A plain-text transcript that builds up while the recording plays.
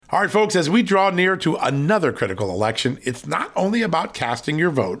All right, folks, as we draw near to another critical election, it's not only about casting your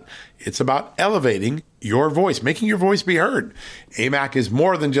vote, it's about elevating your voice, making your voice be heard. AMAC is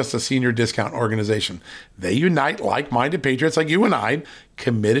more than just a senior discount organization. They unite like-minded patriots like you and I,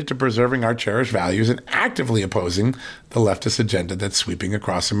 committed to preserving our cherished values and actively opposing the leftist agenda that's sweeping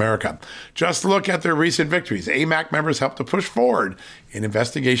across America. Just look at their recent victories. AMAC members helped to push forward an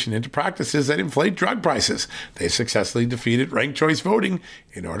investigation into practices that inflate drug prices. They successfully defeated ranked choice voting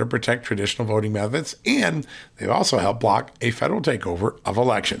in order to protect traditional voting methods, and they've also helped block a federal takeover of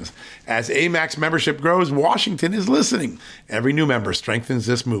elections. As AMAC's membership grows, Washington is listening. Every new member strengthens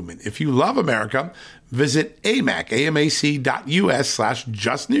this movement. If you love America, visit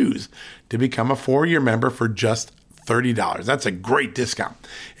amac.us/justnews to become a 4-year member for just $30. That's a great discount.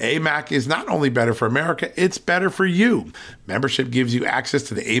 AMAC is not only better for America, it's better for you. Membership gives you access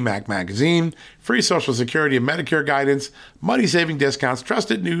to the AMAC magazine, free Social Security and Medicare guidance, money-saving discounts,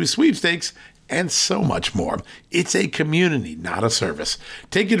 trusted news, sweepstakes, and so much more. It's a community, not a service.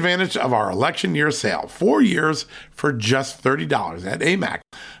 Take advantage of our election year sale, 4 years for just $30 at AMAC.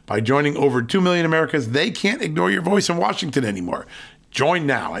 By joining over 2 million Americans, they can't ignore your voice in Washington anymore. Join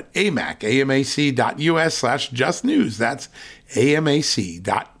now at amac.us/justnews. That's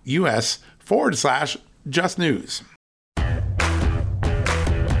amac.us/justnews.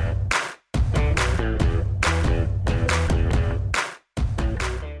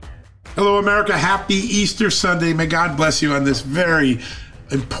 Hello, America. Happy Easter Sunday. May God bless you on this very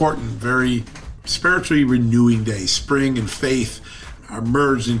important, very spiritually renewing day. Spring and faith are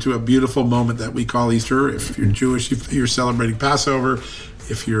merged into a beautiful moment that we call Easter. If you're Jewish, you're celebrating Passover.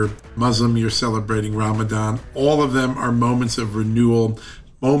 If you're Muslim, you're celebrating Ramadan. All of them are moments of renewal,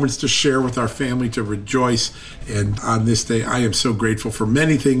 moments to share with our family, to rejoice. And on this day, I am so grateful for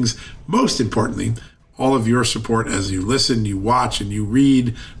many things. Most importantly, all of your support as you listen, you watch, and you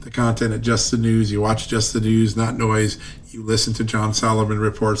read the content at Just the News. You watch Just the News, not Noise. You listen to John Solomon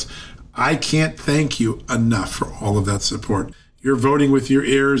reports. I can't thank you enough for all of that support. You're voting with your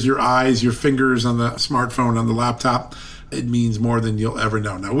ears, your eyes, your fingers on the smartphone, on the laptop. It means more than you'll ever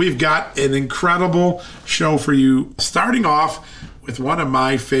know. Now, we've got an incredible show for you, starting off with one of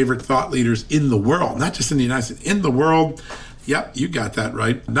my favorite thought leaders in the world, not just in the United States, in the world. Yep, you got that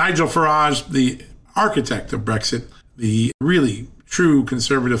right. Nigel Farage, the architect of Brexit, the really true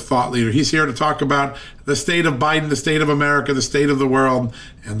conservative thought leader. He's here to talk about the state of Biden, the state of America, the state of the world,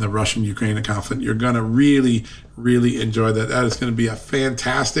 and the Russian-Ukraine conflict. You're going to really, really enjoy that. That is going to be a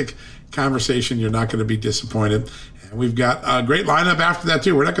fantastic conversation. You're not going to be disappointed. And we've got a great lineup after that,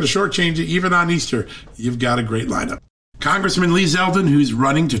 too. We're not going to shortchange you. Even on Easter, you've got a great lineup. Congressman Lee Zeldin, who's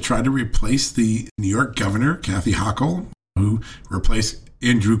running to try to replace the New York governor, Kathy Hochul, who replaced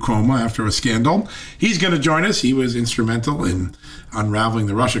Andrew Cuomo after a scandal. He's going to join us. He was instrumental in unraveling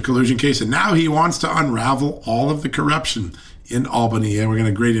the Russia collusion case, and now he wants to unravel all of the corruption in Albany, and we're going to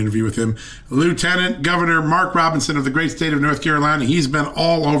have a great interview with him. Lieutenant Governor Mark Robinson of the great state of North Carolina. He's been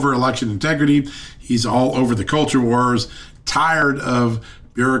all over election integrity. He's all over the culture wars, tired of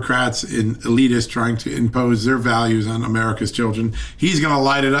bureaucrats and elitists trying to impose their values on America's children. He's going to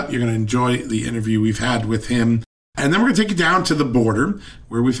light it up. You're going to enjoy the interview we've had with him. And then we're going to take you down to the border,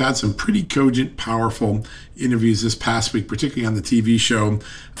 where we've had some pretty cogent, powerful interviews this past week, particularly on the TV show.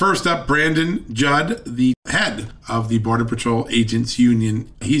 First up, Brandon Judd, the head of the Border Patrol Agents Union.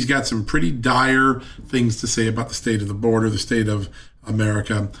 He's got some pretty dire things to say about the state of the border, the state of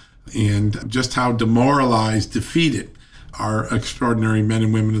America, and just how demoralized, defeated our extraordinary men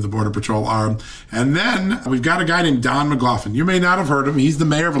and women of the Border Patrol are. And then we've got a guy named Don McLaughlin. You may not have heard him. He's the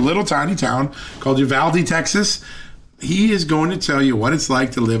mayor of a little tiny town called Uvalde, Texas. He is going to tell you what it's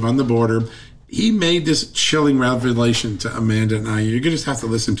like to live on the border. He made this chilling revelation to Amanda and I. You're going to just have to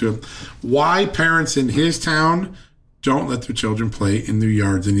listen to him. Why parents in his town don't let their children play in their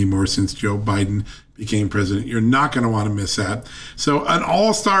yards anymore since Joe Biden became president. You're not going to want to miss that. So an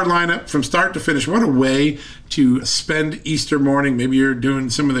all-star lineup from start to finish. What a way to spend Easter morning. Maybe you're doing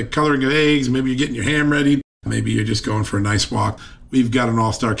some of the coloring of eggs. Maybe you're getting your ham ready. Maybe you're just going for a nice walk. We've got an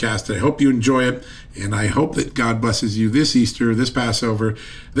all-star cast. I hope you enjoy it. And I hope that God blesses you this Easter, this Passover,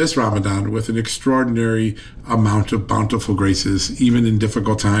 this Ramadan with an extraordinary amount of bountiful graces, even in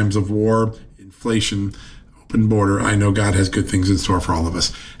difficult times of war, inflation, open border. I know God has good things in store for all of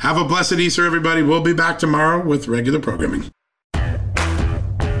us. Have a blessed Easter, everybody. We'll be back tomorrow with regular programming.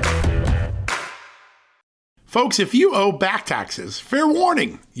 Folks, if you owe back taxes, fair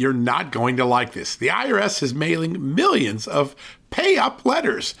warning, you're not going to like this. The IRS is mailing millions of pay-up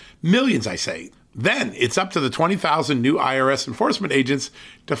letters. Millions, I say. Then it's up to the 20,000 new IRS enforcement agents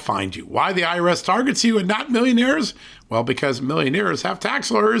to find you. Why the IRS targets you and not millionaires? Well, because millionaires have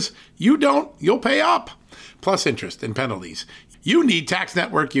tax lawyers. You don't. You'll pay up. Plus interest and penalties. You need Tax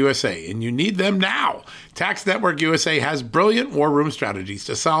Network USA, and you need them now. Tax Network USA has brilliant war room strategies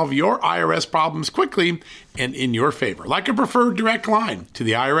to solve your IRS problems quickly and in your favor, like a preferred direct line to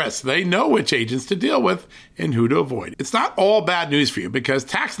the IRS. They know which agents to deal with and who to avoid. It's not all bad news for you because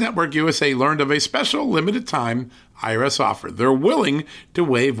Tax Network USA learned of a special limited time IRS offer. They're willing to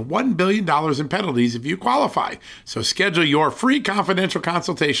waive $1 billion in penalties if you qualify. So schedule your free confidential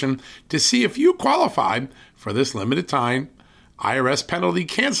consultation to see if you qualify for this limited time IRS penalty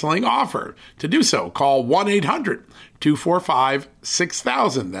canceling offer. To do so, call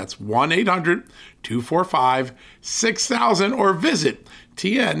 1-800-245-6000. That's 1-800-245-6000 or visit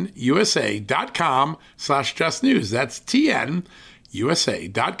tnusa.com/justnews. That's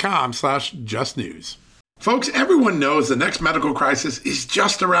tnusa.com/justnews. Folks, everyone knows the next medical crisis is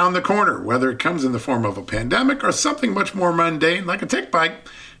just around the corner, whether it comes in the form of a pandemic or something much more mundane like a tick bite.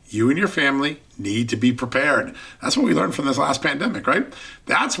 You and your family need to be prepared. That's what we learned from this last pandemic, right?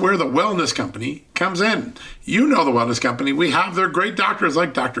 That's where the Wellness Company comes in. You know the Wellness Company. We have their great doctors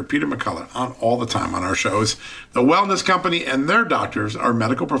like Dr. Peter McCullough on all the time on our shows. The Wellness Company and their doctors are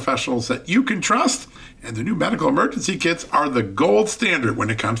medical professionals that you can trust, and the new medical emergency kits are the gold standard when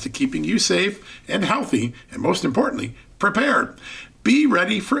it comes to keeping you safe and healthy, and most importantly, prepared. Be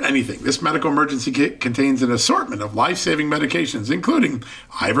ready for anything. This medical emergency kit contains an assortment of life-saving medications, including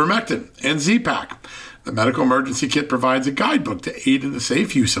ivermectin and Z-Pak. The medical emergency kit provides a guidebook to aid in the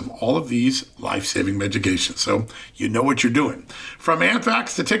safe use of all of these life-saving medications, so you know what you're doing. From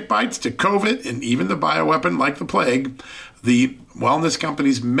anthrax to tick bites to COVID and even the bioweapon like the plague, the Wellness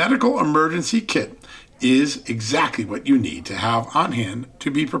Company's medical emergency kit is exactly what you need to have on hand to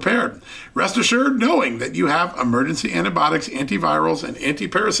be prepared. Rest assured knowing that you have emergency antibiotics, antivirals, and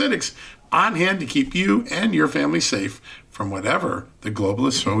antiparasitics on hand to keep you and your family safe from whatever the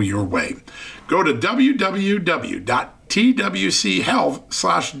globalists throw your way. Go to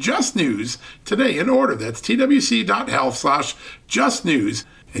www.twchealth/justnews today and order. That's twc.health/justnews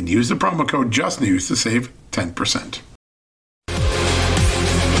and use the promo code JUSTNEWS to save 10%.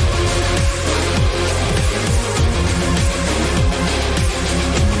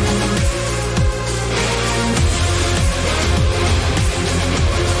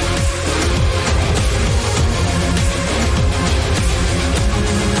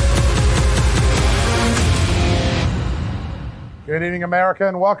 Good evening, America,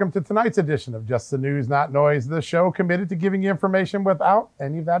 and welcome to tonight's edition of Just the News, Not Noise, the show committed to giving you information without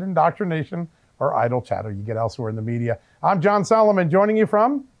any of that indoctrination or idle chatter you get elsewhere in the media. I'm John Solomon, joining you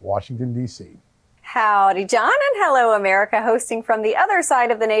from Washington, D.C. Howdy, John, and hello, America, hosting from the other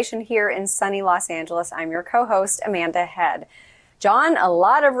side of the nation here in sunny Los Angeles. I'm your co-host, Amanda Head. John, a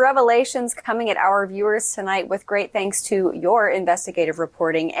lot of revelations coming at our viewers tonight with great thanks to your investigative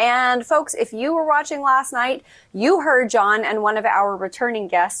reporting. And folks, if you were watching last night, you heard John and one of our returning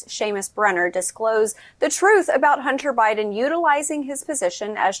guests, Seamus Brenner, disclose the truth about Hunter Biden utilizing his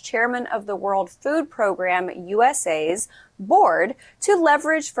position as chairman of the World Food Program USA's board to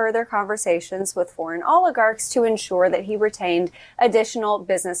leverage further conversations with foreign oligarchs to ensure that he retained additional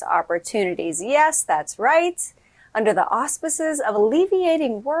business opportunities. Yes, that's right. Under the auspices of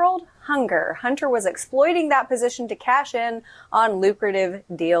alleviating world hunger, Hunter was exploiting that position to cash in on lucrative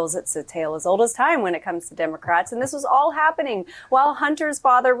deals. It's a tale as old as time when it comes to Democrats, and this was all happening while Hunter's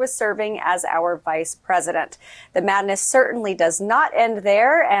father was serving as our vice president. The madness certainly does not end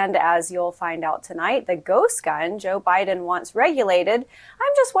there, and as you'll find out tonight, the ghost gun Joe Biden wants regulated.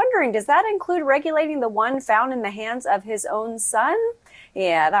 I'm just wondering, does that include regulating the one found in the hands of his own son?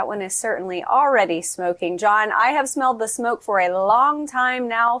 Yeah, that one is certainly already smoking. John, I have smelled the smoke for a long time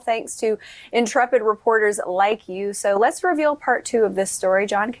now, thanks to intrepid reporters like you. So let's reveal part two of this story.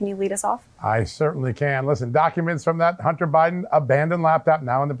 John, can you lead us off? I certainly can. Listen, documents from that Hunter Biden abandoned laptop,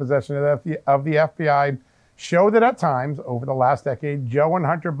 now in the possession of the FBI, show that at times over the last decade, Joe and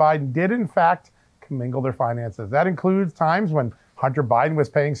Hunter Biden did in fact commingle their finances. That includes times when Hunter Biden was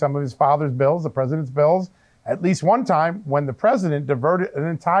paying some of his father's bills, the president's bills. At least one time when the president diverted an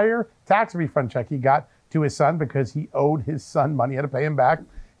entire tax refund check he got to his son because he owed his son money, had to pay him back.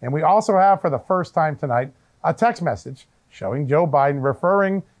 And we also have, for the first time tonight, a text message showing Joe Biden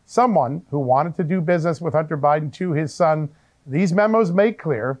referring someone who wanted to do business with Hunter Biden to his son. These memos make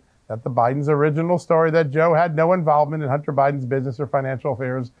clear that the Biden's original story that Joe had no involvement in Hunter Biden's business or financial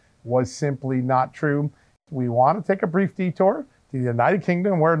affairs was simply not true. We want to take a brief detour to the United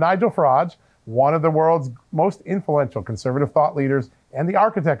Kingdom, where Nigel Farage, one of the world's most influential conservative thought leaders and the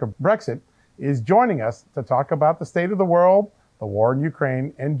architect of Brexit, is joining us to talk about the state of the world, the war in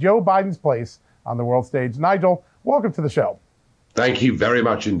Ukraine, and Joe Biden's place on the world stage. Nigel, welcome to the show. Thank you very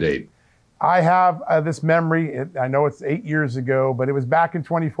much indeed. I have this memory. I know it's 8 years ago, but it was back in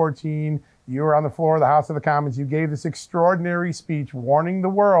 2014. You were on the floor of the House of the Commons. You gave this extraordinary speech warning the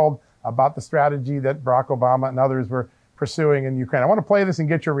world about the strategy that Barack Obama and others were pursuing in Ukraine. I want to play this and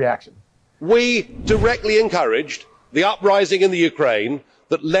get your reaction. We directly encouraged the uprising in the Ukraine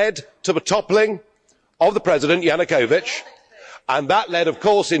that led to the toppling of the president, Yanukovych, and that led, of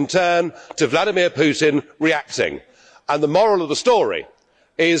course, in turn to Vladimir Putin reacting. And the moral of the story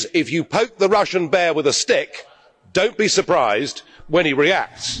is if you poke the Russian bear with a stick, don't be surprised when he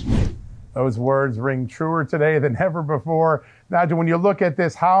reacts. Those words ring truer today than ever before. Nigel, when you look at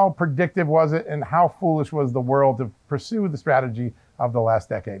this, how predictive was it and how foolish was the world to pursue the strategy of the last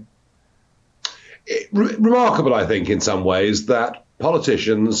decade? Remarkable, I think, in some ways, that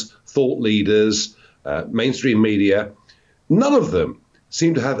politicians, thought leaders, mainstream media, none of them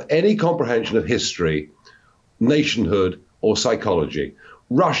seem to have any comprehension of history, nationhood, or psychology.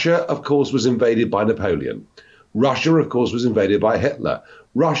 Russia, of course, was invaded by Napoleon. Russia, of course, was invaded by Hitler.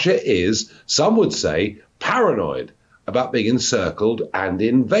 Russia is, some would say, paranoid about being encircled and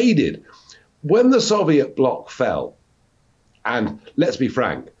invaded. When the Soviet bloc fell, and let's be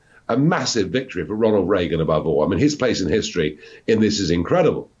frank, a massive victory for Ronald Reagan above all. I mean, his place in history in this is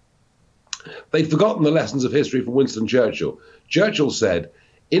incredible. They'd forgotten the lessons of history from Winston Churchill. Churchill said,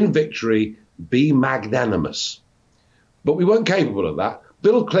 in victory, be magnanimous. But we weren't capable of that.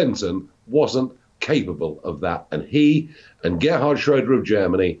 Bill Clinton wasn't capable of that. And he and Gerhard Schroeder of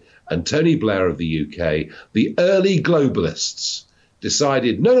Germany and Tony Blair of the UK, the early globalists,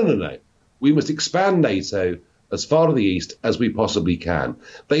 decided, no. We must expand NATO as far to the east as we possibly can.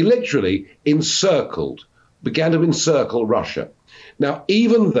 They literally began to encircle Russia. Now,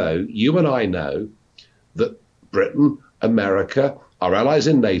 even though you and I know that Britain, America, our allies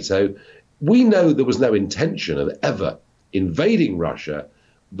in NATO, we know there was no intention of ever invading Russia,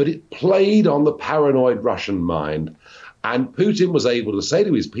 but it played on the paranoid Russian mind. And Putin was able to say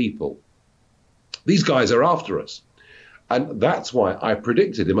to his people, these guys are after us. And that's why I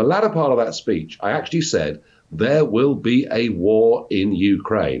predicted in the latter part of that speech, I actually said, there will be a war in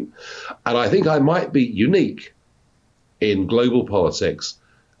Ukraine. And I think I might be unique in global politics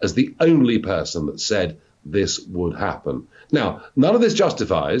as the only person that said this would happen. Now, none of this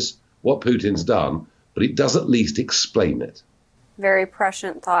justifies what Putin's done, but it does at least explain it. Very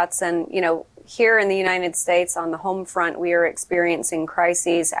prescient thoughts. And, here in the United States on the home front, we are experiencing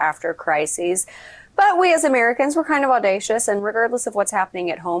crises after crises. But we as Americans, we're kind of audacious, and regardless of what's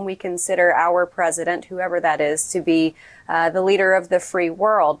happening at home, we consider our president, whoever that is, to be the leader of the free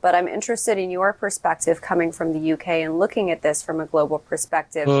world. But I'm interested in your perspective coming from the UK and looking at this from a global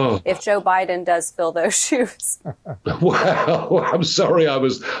perspective, if Joe Biden does fill those shoes. Well, I'm sorry I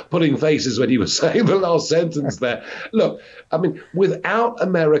was putting faces when you were saying the last sentence there. Look, I mean, without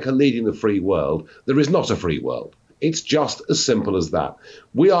America leading the free world, there is not a free world. It's just as simple as that.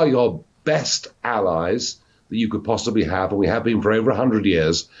 We are your best allies that you could possibly have, and we have been for over 100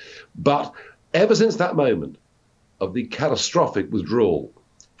 years. But ever since that moment of the catastrophic withdrawal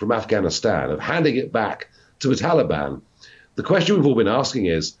from Afghanistan, of handing it back to the Taliban, the question we've all been asking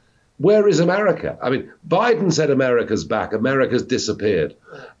is, where is America? I mean, Biden said America's back, America's disappeared.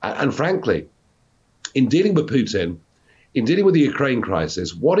 And frankly, in dealing with Putin, in dealing with the Ukraine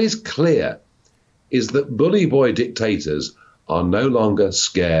crisis, what is clear is that bully boy dictators are no longer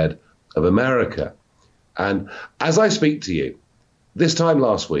scared of America. And as I speak to you, this time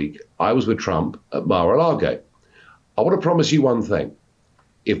last week, I was with Trump at Mar-a-Lago. I want to promise you one thing.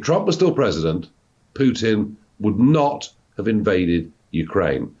 If Trump was still president, Putin would not have invaded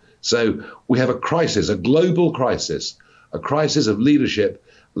Ukraine. So we have a crisis, a global crisis, a crisis of leadership,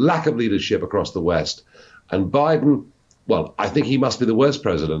 lack of leadership across the West. And Biden, well, I think he must be the worst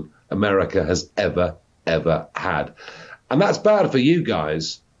president America has ever had. And that's bad for you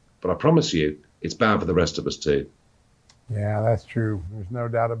guys. But I promise you, it's bad for the rest of us too. Yeah, that's true. There's no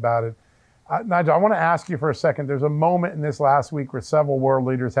doubt about it. Nigel, I want to ask you for a second. There's a moment in this last week where several world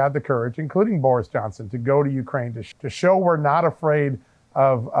leaders had the courage, including Boris Johnson, to go to Ukraine to show we're not afraid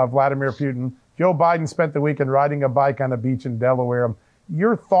of Vladimir Putin. Joe Biden spent the weekend riding a bike on a beach in Delaware.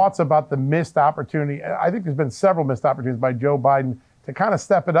 Your thoughts about the missed opportunity? I think there's been several missed opportunities by Joe Biden to kind of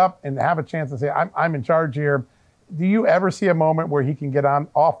step it up and have a chance to say, I'm in charge here. Do you ever see a moment where he can get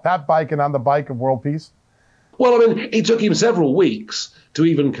off that bike and on the bike of world peace? Well, I mean, it took him several weeks to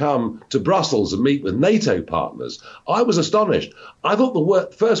even come to Brussels and meet with NATO partners. I was astonished. I thought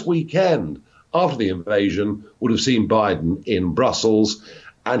the first weekend after the invasion would have seen Biden in Brussels.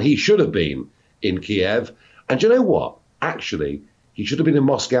 And he should have been in Kiev. And you know what? Actually, he should have been in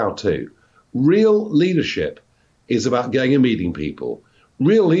Moscow too. Real leadership is about going and meeting people.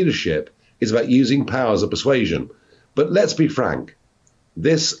 Real leadership is about using powers of persuasion. But let's be frank,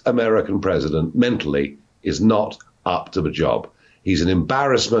 this American president mentally is not up to the job. He's an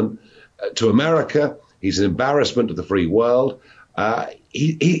embarrassment to America. He's an embarrassment to the free world.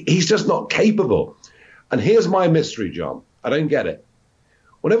 He's just not capable. And here's my mystery, John. I don't get it.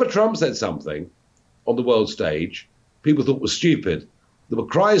 Whenever Trump said something on the world stage, people thought was stupid. There were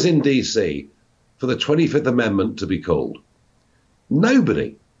cries in D.C. for the 25th Amendment to be called.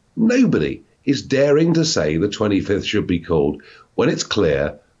 Nobody is daring to say the 25th should be called when it's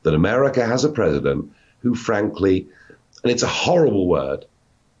clear that America has a president who, frankly, and it's a horrible word,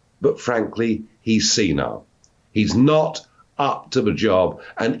 but frankly, he's senile. He's not up to the job.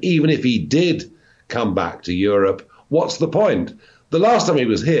 And even if he did come back to Europe, what's the point? The last time he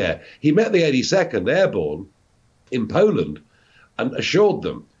was here, he met the 82nd Airborne in Poland and assured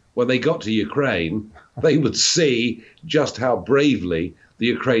them when they got to Ukraine, they would see just how bravely the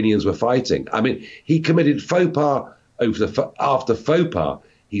Ukrainians were fighting. I mean, he committed faux pas after faux pas.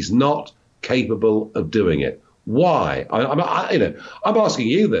 He's not capable of doing it. Why? I'm asking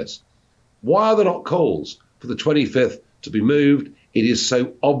you this. Why are there not calls for the 25th to be moved? It is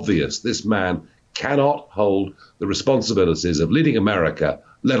so obvious this man cannot hold the responsibilities of leading America,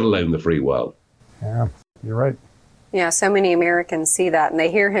 let alone the free world. Yeah, you're right. Yeah, so many Americans see that and they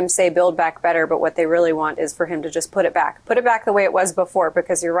hear him say build back better, but what they really want is for him to just put it back the way it was before,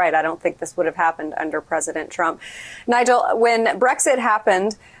 because you're right. I don't think this would have happened under President Trump. Nigel, when Brexit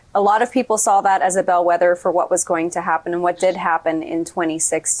happened, a lot of people saw that as a bellwether for what was going to happen and what did happen in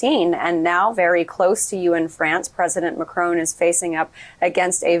 2016. And now, very close to you in France, President Macron is facing up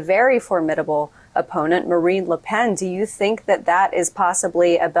against a very formidable opponent, Marine Le Pen. Do you think that that is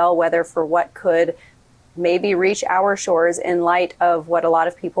possibly a bellwether for what could maybe reach our shores in light of what a lot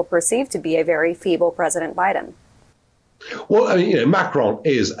of people perceive to be a very feeble President Biden? Well, I mean, Macron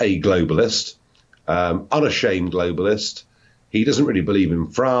is a globalist, unashamed globalist. He doesn't really believe in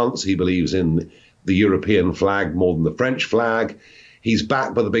France. He believes in the European flag more than the French flag. He's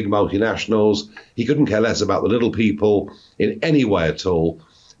backed by the big multinationals. He couldn't care less about the little people in any way at all.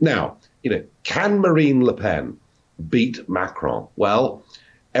 Now, can Marine Le Pen beat Macron? Well,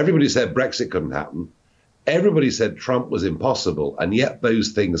 everybody said Brexit couldn't happen. Everybody said Trump was impossible, and yet those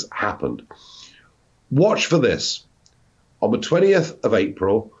things happened. Watch for this. On the 20th of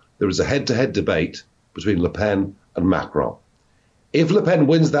April, there is a head-to-head debate between Le Pen and Macron. If Le Pen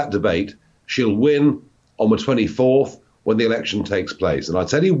wins that debate, she'll win on the 24th when the election takes place. And I'll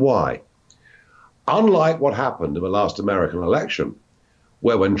tell you why. Unlike what happened in the last American election,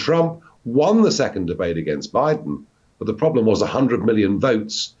 where when Trump won the second debate against Biden, but the problem was 100 million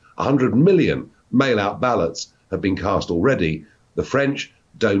votes, 100 million mail-out ballots have been cast already. The French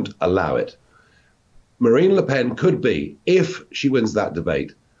don't allow it. Marine Le Pen could be, if she wins that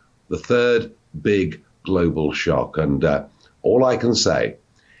debate, the third big global shock. And all I can say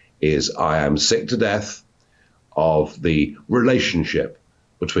is I am sick to death of the relationship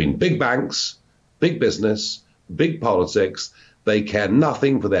between big banks, big business, big politics. They care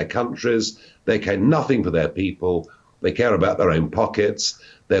nothing for their countries. They care nothing for their people. They care about their own pockets.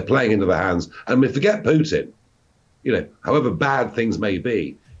 They're playing into their hands. And we forget Putin. However bad things may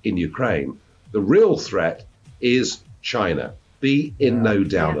be in Ukraine, the real threat is China. Be in no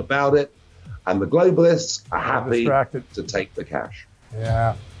doubt about it. And the globalists are happy to take the cash.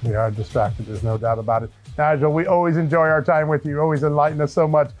 Yeah, we are distracted. There's no doubt about it. Nigel, we always enjoy our time with you. You always enlighten us so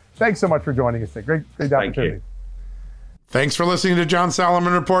much. Thanks so much for joining us today. Great opportunity. You. Thanks for listening to John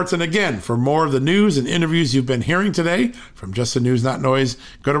Solomon Reports. And again, for more of the news and interviews you've been hearing today from Just the News, Not Noise,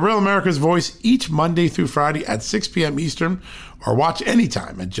 go to Real America's Voice each Monday through Friday at 6 p.m. Eastern, or watch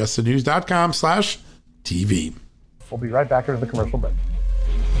anytime at justthenews.com/TV. We'll be right back after the commercial break.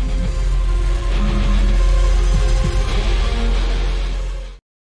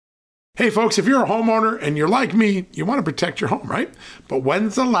 Hey folks, if you're a homeowner and you're like me, you want to protect your home, right? But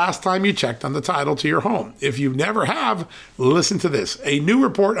when's the last time you checked on the title to your home? If you never have, listen to this. A new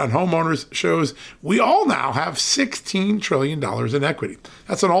report on homeowners shows we all now have $16 trillion in equity.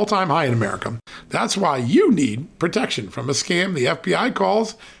 That's an all-time high in America. That's why you need protection from a scam the FBI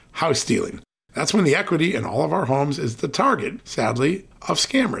calls house stealing. That's when the equity in all of our homes is the target, sadly, of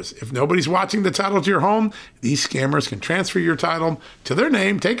scammers. If nobody's watching the title to your home, these scammers can transfer your title to their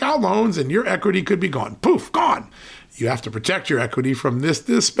name, take out loans, and your equity could be gone. Poof, gone. You have to protect your equity from this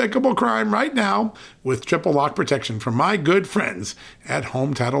despicable crime right now with triple lock protection from my good friends at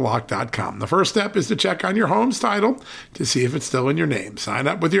HomeTitleLock.com. The first step is to check on your home's title to see if it's still in your name. Sign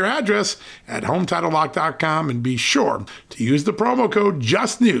up with your address at HomeTitleLock.com and be sure to use the promo code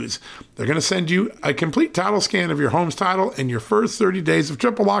JUSTNEWS. They're going to send you a complete title scan of your home's title and your first 30 days of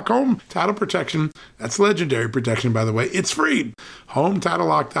triple lock home title protection. That's legendary protection, by the way. It's free.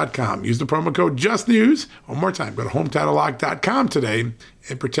 HomeTitleLock.com. Use the promo code JUSTNEWS. One more time, go to HomeTitleLock.com today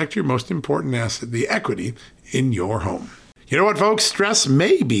and protect your most important asset, the equity in your home. You know what, folks? Stress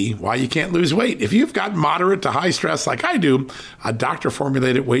may be why you can't lose weight. If you've got moderate to high stress like I do, a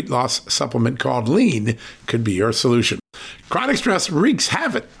doctor-formulated weight loss supplement called Lean could be your solution. Chronic stress wreaks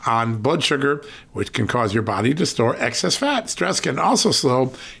havoc on blood sugar, which can cause your body to store excess fat. Stress can also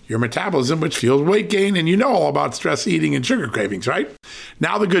slow your metabolism, which fuels weight gain, and you know all about stress eating and sugar cravings, right?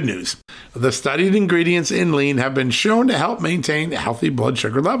 Now the good news. The studied ingredients in Lean have been shown to help maintain healthy blood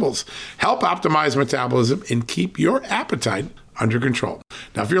sugar levels, help optimize metabolism, and keep your appetite under control.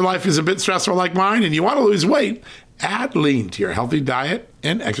 Now, if your life is a bit stressful like mine and you want to lose weight, add Lean to your healthy diet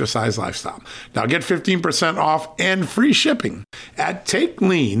and exercise lifestyle. Now get 15% off and free shipping at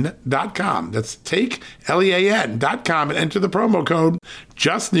takelean.com. That's takelean.com and enter the promo code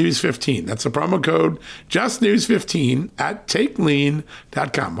JustNews15. That's the promo code JustNews15 at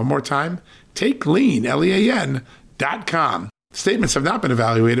takelean.com. One more time, takelean.com. Statements have not been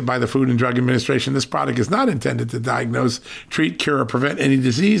evaluated by the Food and Drug Administration. This product is not intended to diagnose, treat, cure, or prevent any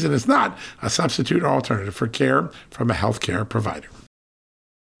disease, and is not a substitute or alternative for care from a healthcare provider.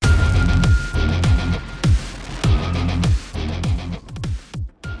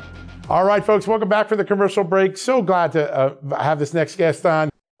 All right, folks, welcome back for the commercial break. So glad to have this next guest on.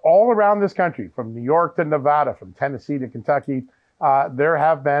 All around this country, from New York to Nevada, from Tennessee to Kentucky, there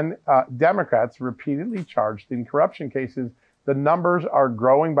have been Democrats repeatedly charged in corruption cases. The numbers are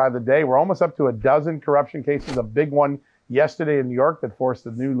growing by the day. We're almost up to a dozen corruption cases, a big one yesterday in New York that forced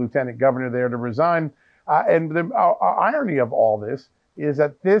the new lieutenant governor there to resign. And the irony of all this is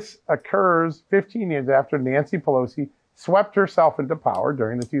that this occurs 15 years after Nancy Pelosi swept herself into power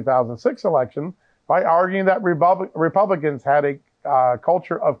during the 2006 election by arguing that Republicans had a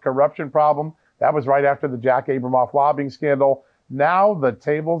culture of corruption problem. That was right after the Jack Abramoff lobbying scandal. Now the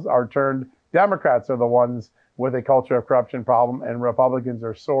tables are turned. Democrats are the ones with a culture of corruption problem, and Republicans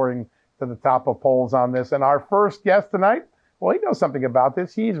are soaring to the top of polls on this. And our first guest tonight, well, he knows something about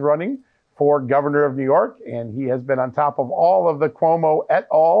this. He's running for governor of New York, and he has been on top of all of the Cuomo et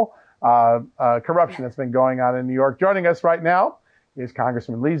al. Corruption that's been going on in New York. Joining us right now is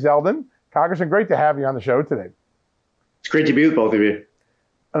Congressman Lee Zeldin. Congressman, great to have you on the show today. It's great to be with both of you.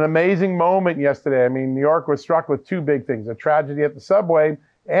 An amazing moment yesterday. I mean, New York was struck with two big things, a tragedy at the subway,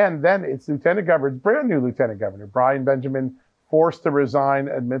 and then its lieutenant governor, its brand new lieutenant governor, Brian Benjamin, forced to resign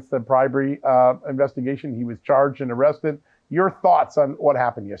amidst the bribery investigation. He was charged and arrested. Your thoughts on what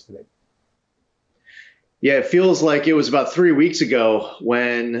happened yesterday? Yeah, it feels like it was about 3 weeks ago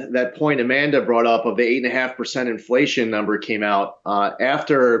when that point Amanda brought up of the 8.5% inflation number came out.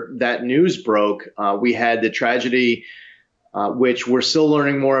 After that news broke, we had the tragedy, which we're still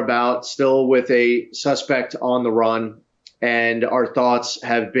learning more about, still with a suspect on the run. And our thoughts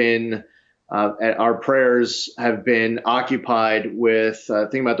have been, our prayers have been occupied with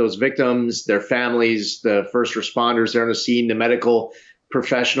thinking about those victims, their families, the first responders there on the scene, the medical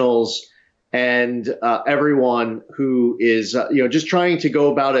professionals, and everyone who is, just trying to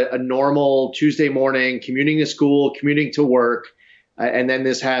go about a normal Tuesday morning, commuting to school, commuting to work, and then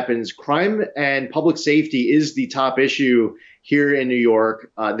this happens. Crime and public safety is the top issue here in New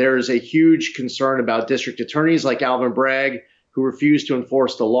York. There is a huge concern about district attorneys like Alvin Bragg, who refuse to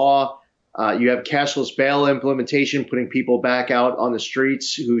enforce the law. You have cashless bail implementation, putting people back out on the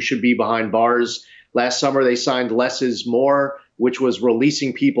streets who should be behind bars. Last summer, they signed less is more, which was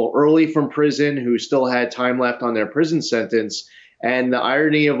releasing people early from prison who still had time left on their prison sentence. And the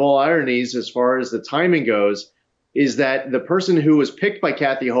irony of all ironies, as far as the timing goes, is that the person who was picked by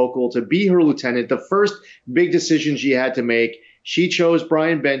Kathy Hochul to be her lieutenant, the first big decision she had to make, she chose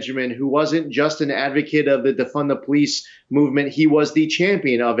Brian Benjamin, who wasn't just an advocate of the defund the police movement. He was the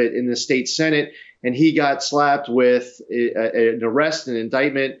champion of it in the state Senate, and he got slapped with an arrest and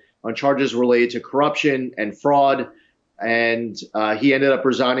indictment on charges related to corruption and fraud. And he ended up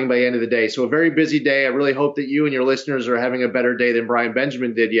resigning by the end of the day. So a very busy day. I really hope that you and your listeners are having a better day than Brian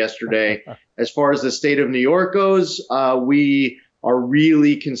Benjamin did yesterday. As far as the state of New York goes, we are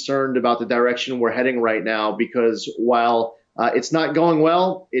really concerned about the direction we're heading right now, because while it's not going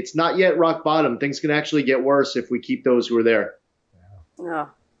well, it's not yet rock bottom. Things can actually get worse if we keep those who are there. Oh,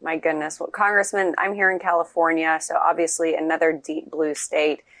 My goodness. Well, Congressman, I'm here in California, so obviously another deep blue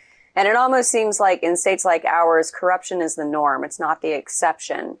state. And it almost seems like in states like ours, corruption is the norm. It's not the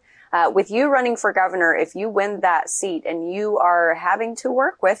exception. With you running for governor, if you win that seat and you are having to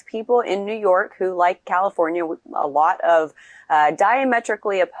work with people in New York who, like California, a lot of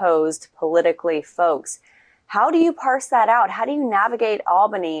diametrically opposed politically folks, how do you parse that out? How do you navigate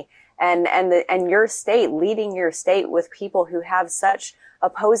Albany and your state, leading your state with people who have such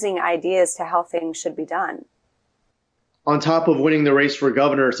opposing ideas to how things should be done? On top of winning the race for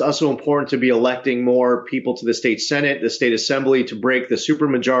governor, it's also important to be electing more people to the state Senate, the state assembly, to break the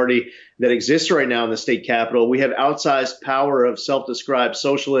supermajority that exists right now in the state capitol. We have outsized power of self-described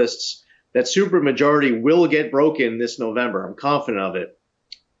socialists. That supermajority will get broken this November. I'm confident of it.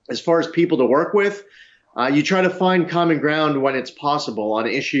 As far as people to work with, you try to find common ground when it's possible on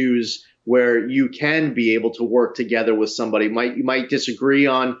issues where you can be able to work together with somebody. You might disagree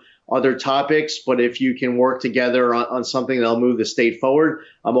on other topics, but if you can work together on something that'll move the state forward,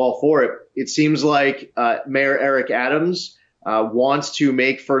 I'm all for it. It seems like Mayor Eric Adams wants to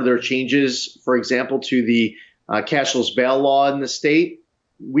make further changes, for example, to the cashless bail law in the state.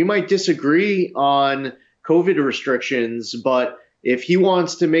 We might disagree on COVID restrictions, but if he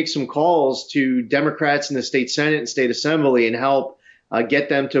wants to make some calls to Democrats in the state Senate and state assembly and help get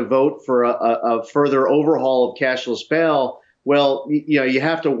them to vote for a further overhaul of cashless bail, well, you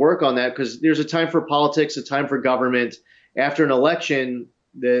have to work on that, because there's a time for politics, a time for government. After an election,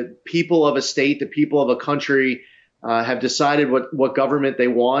 the people of a state, the people of a country have decided what government they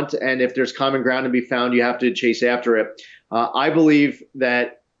want. And if there's common ground to be found, you have to chase after it. I believe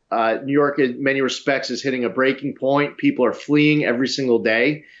that New York, in many respects, is hitting a breaking point. People are fleeing every single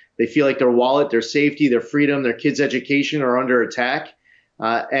day. They feel like their wallet, their safety, their freedom, their kids' education are under attack.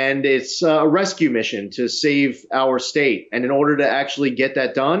 And it's a rescue mission to save our state. And in order to actually get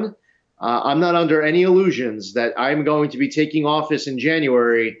that done, I'm not under any illusions that I'm going to be taking office in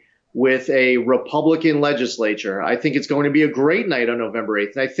January with a Republican legislature. I think it's going to be a great night on November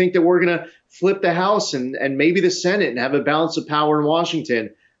 8th. And I think that we're going to flip the House and maybe the Senate and have a balance of power in Washington.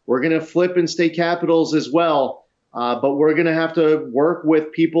 We're going to flip in state capitals as well. But we're going to have to work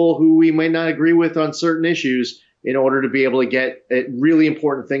with people who we might not agree with on certain issues in order to be able to get really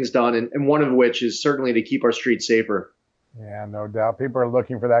important things done, and one of which is certainly to keep our streets safer. Yeah, no doubt. People are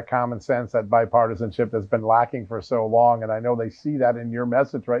looking for that common sense, that bipartisanship that's been lacking for so long, and I know they see that in your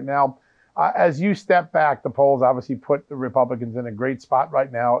message right now. As you step back, the polls obviously put the Republicans in a great spot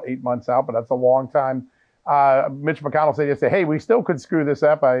right now, 8 months out, but that's a long time. Mitch McConnell said yesterday, hey, we still could screw this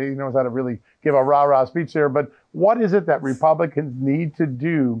up. He knows how to really give a rah-rah speech there, but what is it that Republicans need to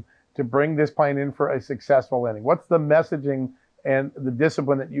do to bring this plane in for a successful inning? What's the messaging and the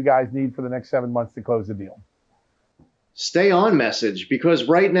discipline that you guys need for the next 7 months to close the deal? Stay on message, because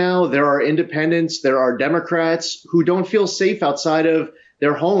right now there are independents, there are Democrats who don't feel safe outside of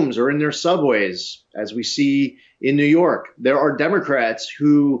their homes or in their subways, as we see in New York. There are Democrats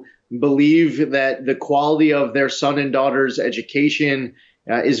who believe that the quality of their son and daughter's education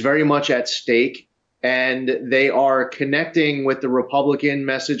is very much at stake. And they are connecting with the Republican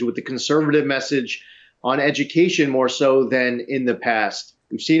message, with the conservative message on education more so than in the past.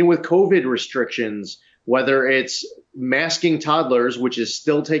 We've seen it with COVID restrictions, whether it's masking toddlers, which is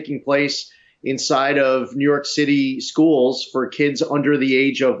still taking place inside of New York City schools for kids under the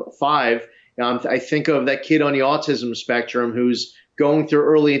age of 5. I think of that kid on the autism spectrum who's going through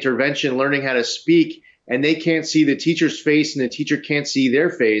early intervention, learning how to speak, and they can't see the teacher's face and the teacher can't see their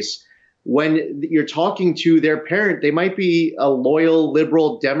face. When you're talking to their parent, they might be a loyal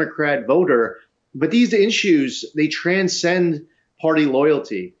liberal Democrat voter, but these issues, they transcend party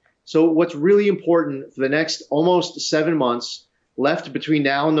loyalty. So what's really important for the next almost 7 months left between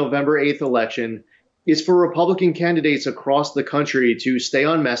now and November 8th election is for Republican candidates across the country to stay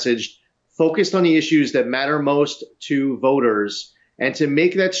on message, focused on the issues that matter most to voters, and to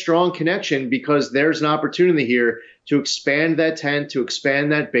make that strong connection, because there's an opportunity here to expand that tent, to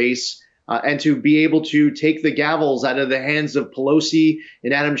expand that base, and to be able to take the gavels out of the hands of Pelosi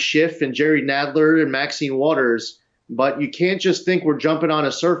and Adam Schiff and Jerry Nadler and Maxine Waters. But you can't just think we're jumping on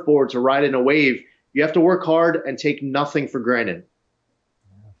a surfboard to ride in a wave. You have to work hard and take nothing for granted.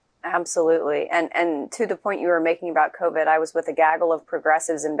 Absolutely. And to the point you were making about COVID, I was with a gaggle of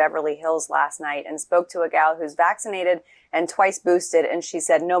progressives in Beverly Hills last night and spoke to a gal who's vaccinated and twice boosted. And she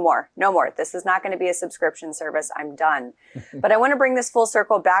said, no more. This is not going to be a subscription service. I'm done. But I want to bring this full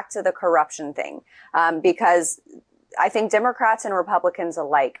circle back to the corruption thing, because I think Democrats and Republicans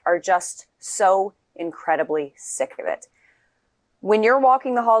alike are just so incredibly sick of it. When you're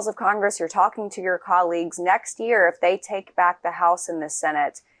walking the halls of Congress, you're talking to your colleagues next year, if they take back the House and the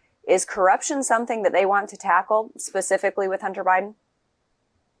Senate, Is corruption something that they want to tackle specifically with Hunter Biden?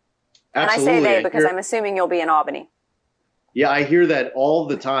 Absolutely. And I say they because I'm assuming you'll be in Albany. Yeah, I hear that all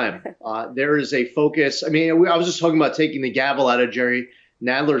the time. There is a focus. I mean, I was just talking about taking the gavel out of Jerry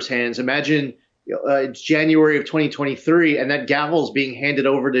Nadler's hands. Imagine it's January of 2023 and that gavel is being handed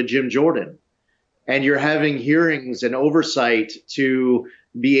over to Jim Jordan. And you're having hearings and oversight to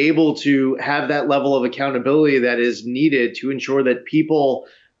be able to have that level of accountability that is needed to ensure that people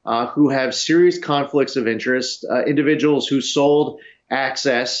who have serious conflicts of interest, individuals who sold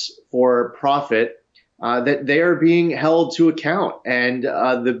access for profit, that they are being held to account. And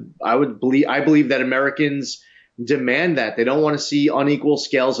I believe that Americans demand that. They don't want to see unequal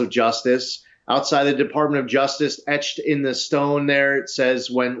scales of justice. Outside the Department of Justice, etched in the stone there, it says,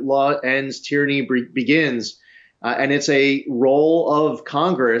 when law ends, tyranny begins. And it's a role of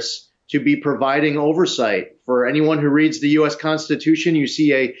Congress to be providing oversight. For anyone who reads the U.S. Constitution, you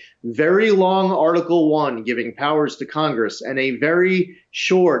see a very long Article 1 giving powers to Congress and a very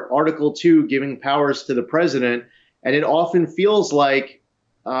short Article 2 giving powers to the president. And it often feels like,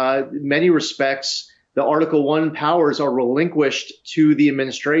 many respects, the Article 1 powers are relinquished to the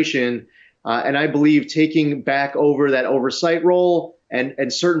administration. And I believe taking back over that oversight role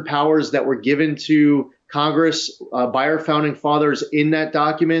and certain powers that were given to Congress by our founding fathers in that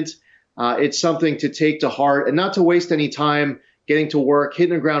document, it's something to take to heart and not to waste any time getting to work,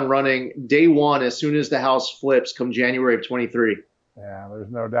 hitting the ground running day one as soon as the House flips come January of 23. Yeah,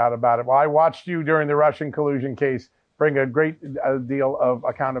 there's no doubt about it. Well, I watched you during the Russian collusion case bring a great deal of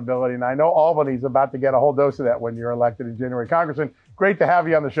accountability, and I know Albany's about to get a whole dose of that when you're elected in January. Congressman, great to have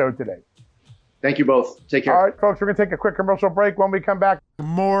you on the show today. Thank you both. Take care. All right, folks, we're going to take a quick commercial break. When we come back,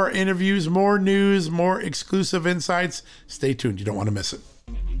 more interviews, more news, more exclusive insights. Stay tuned. You don't want to miss it.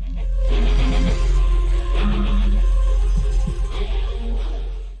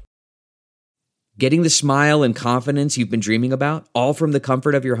 Getting the smile and confidence you've been dreaming about, all from the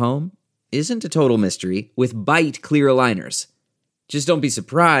comfort of your home, isn't a total mystery with Byte clear aligners. Just don't be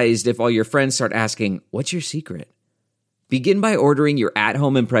surprised if all your friends start asking, "What's your secret?" Begin by ordering your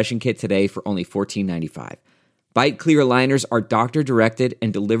at-home impression kit today for only $14.95. Byte clear aligners are doctor-directed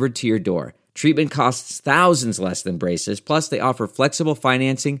and delivered to your door. Treatment costs thousands less than braces, plus they offer flexible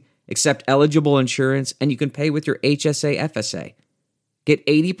financing, accept eligible insurance, and you can pay with your HSA FSA. Get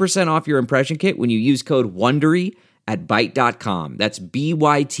 80% off your impression kit when you use code WONDERY at Byte.com. That's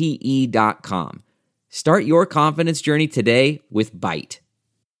BYTE.com. Start your confidence journey today with Byte.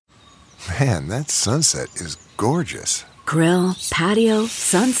 Man, that sunset is gorgeous. Grill, patio,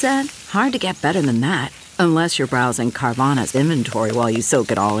 sunset. Hard to get better than that. Unless you're browsing Carvana's inventory while you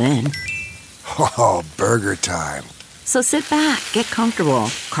soak it all in. Oh, burger time. So sit back, get comfortable.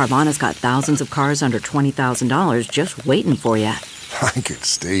 Carvana's got thousands of cars under $20,000 just waiting for you. I could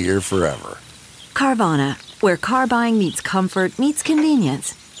stay here forever. Carvana, where car buying meets comfort meets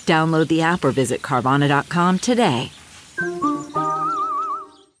convenience. Download the app or visit Carvana.com today.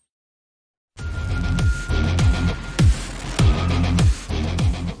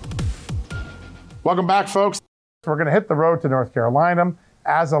 welcome back, folks. We're going to hit the road to North Carolina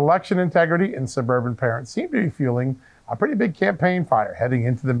as election integrity and suburban parents seem to be fueling a pretty big campaign fire heading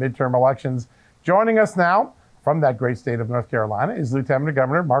into the midterm elections. Joining us now from that great state of North Carolina is Lieutenant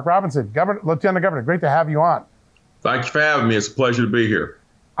Governor Mark Robinson. Lieutenant Governor, great to have you on. Thank you for having me. It's a pleasure to be here.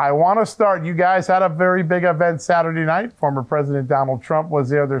 I want to start. You guys had a very big event Saturday night. Former President Donald Trump was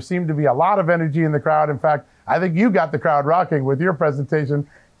there. There seemed to be a lot of energy in the crowd. In fact, I think you got the crowd rocking with your presentation.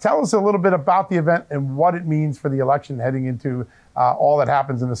 Tell us a little bit about the event and what it means for the election heading into all that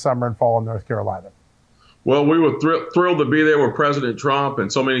happens in the summer and fall in North Carolina. Well, we were thrilled to be there with President Trump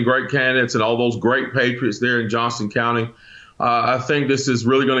and so many great candidates and all those great patriots there in Johnson County. I think this is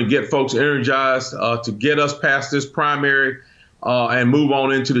really going to get folks energized to get us past this primary and move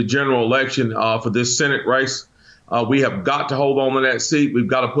on into the general election for this Senate race. We have got to hold on to that seat. We've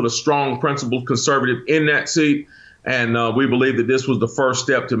got to put a strong, principled conservative in that seat. And we believe that this was the first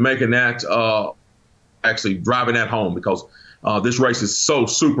step to making that, actually driving that home, because this race is so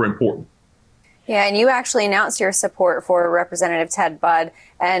super important. Yeah, and you actually announced your support for Representative Ted Budd,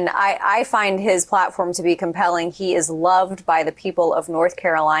 and I find his platform to be compelling. He is loved by the people of North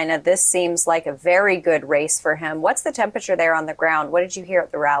Carolina. This seems like a very good race for him. What's the temperature there on the ground? What did you hear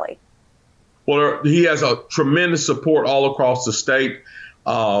at the rally? Well, he has a tremendous support all across the state.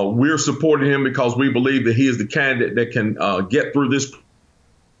 We're supporting him because we believe that he is the candidate that can get through this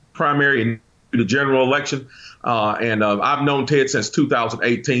primary and the general election. I've known Ted since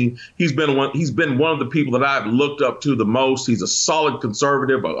 2018. He's been one of the people that I've looked up to the most. He's a solid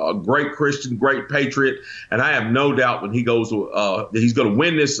conservative, a great Christian, great patriot, and I have no doubt when he goes, he's going to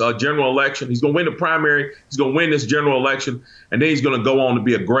win this general election. He's going to win the primary. He's going to win this general election, and then he's going to go on to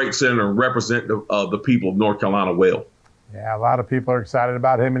be a great senator and represent the people of North Carolina well. Yeah, a lot of people are excited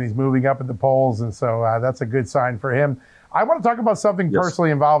about him, and he's moving up in the polls, and so that's a good sign for him. I want to talk about something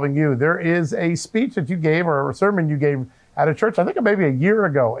personally involving you. There is a speech that you gave, or a sermon you gave at a church, I think maybe a year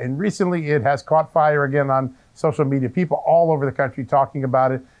ago, and recently it has caught fire again on social media. People all over the country talking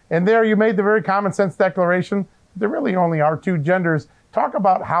about it. And there you made the very common sense declaration, there really only are two genders. Talk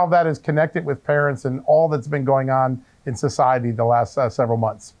about how that is connected with parents and all that's been going on in society the last several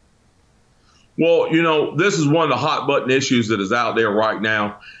months. Well, this is one of the hot button issues that is out there right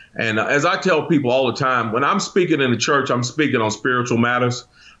now. And as I tell people all the time, when I'm speaking in the church, I'm speaking on spiritual matters.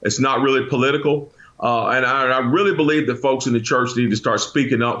 It's not really political. And I really believe that folks in the church need to start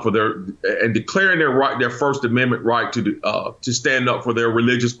speaking up for and declaring their First Amendment right to stand up for their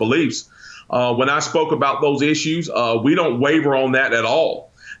religious beliefs. When I spoke about those issues, we don't waver on that at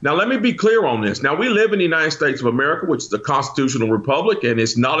all. Now, let me be clear on this. Now, we live in the United States of America, which is a constitutional republic, and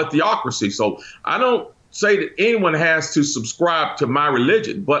it's not a theocracy. So I don't say that anyone has to subscribe to my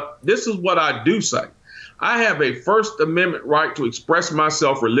religion, but this is what I do say. I have a First Amendment right to express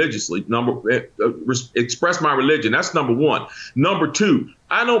myself religiously, express my religion. That's number one. Number two,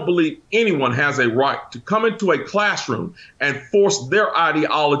 I don't believe anyone has a right to come into a classroom and force their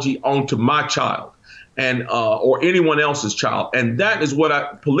ideology onto my child and or anyone else's child. And that is what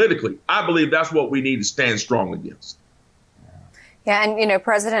I believe that's what we need to stand strong against. Yeah, and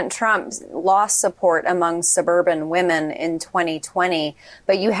President Trump lost support among suburban women in 2020,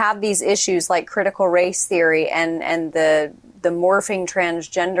 but you have these issues like critical race theory and the morphing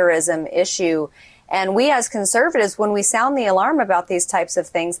transgenderism issue. And we as conservatives, when we sound the alarm about these types of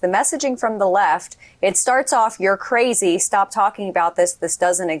things, the messaging from the left, it starts off, you're crazy, stop talking about this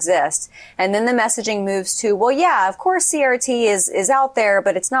doesn't exist. And then the messaging moves to, well, yeah, of course CRT is out there,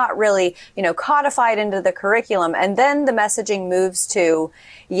 but it's not really, codified into the curriculum. And then the messaging moves to,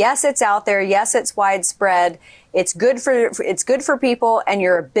 yes, it's out there. Yes, it's widespread. It's good for people, and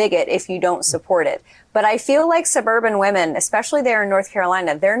you're a bigot if you don't support it. But I feel like suburban women, especially there in North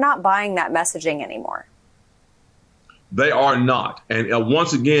Carolina, they're not buying that messaging anymore. They are not. And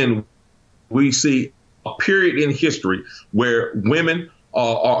once again, we see a period in history where women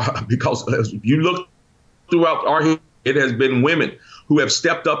are because as you look throughout our history, it has been women who have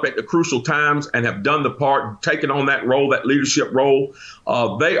stepped up at the crucial times and have done the part, taken on that role, that leadership role.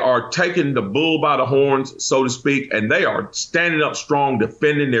 They are taking the bull by the horns, so to speak, and they are standing up strong,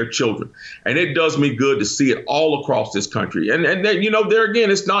 defending their children. And it does me good to see it all across this country. And then, there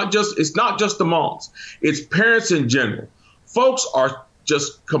again, it's not just the moms, it's parents in general. Folks are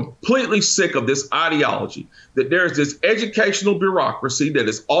just completely sick of this ideology that there's this educational bureaucracy that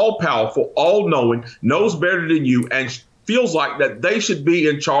is all powerful, all knowing, knows better than you, and feels like that they should be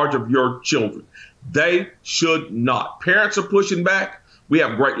in charge of your children. They should not. Parents are pushing back. We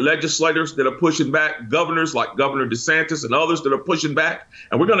have great legislators that are pushing back, governors like Governor DeSantis and others that are pushing back.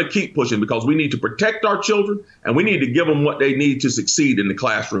 And we're going to keep pushing because we need to protect our children and we need to give them what they need to succeed in the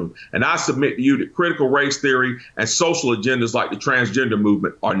classroom. And I submit to you that critical race theory and social agendas like the transgender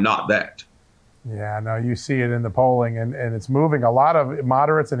movement are not that. Yeah, no, you see it in the polling, and it's moving a lot of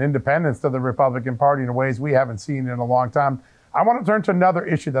moderates and independents to the Republican Party in ways we haven't seen in a long time. I want to turn to another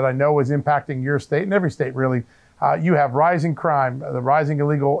issue that I know is impacting your state and every state, really. You have rising crime, the rising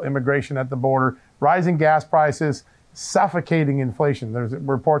illegal immigration at the border, rising gas prices, suffocating inflation. There's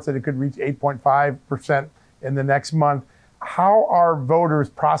reports that it could reach 8.5% in the next month. How are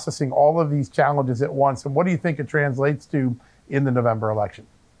voters processing all of these challenges at once, and what do you think it translates to in the November election?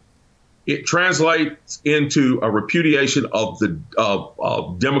 It translates into a repudiation of the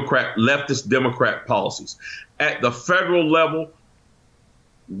leftist Democrat policies. At the federal level,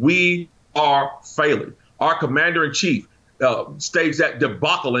 we are failing. Our commander-in-chief staged that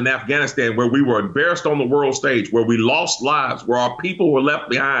debacle in Afghanistan where we were embarrassed on the world stage, where we lost lives, where our people were left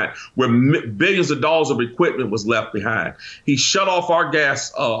behind, where billions of dollars of equipment was left behind. He shut off our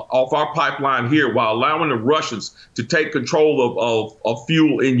gas, off our pipeline here while allowing the Russians to take control of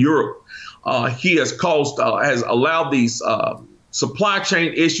fuel in Europe. He has allowed these supply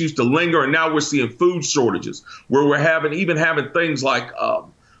chain issues to linger, and now we're seeing food shortages where we're having things like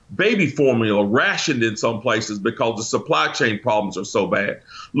baby formula rationed in some places because the supply chain problems are so bad.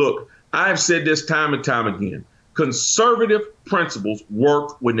 Look, I've said this time and time again. Conservative principles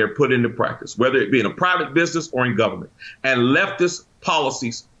work when they're put into practice, whether it be in a private business or in government, and leftist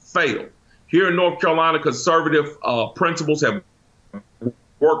policies fail. Here in North Carolina, conservative principles have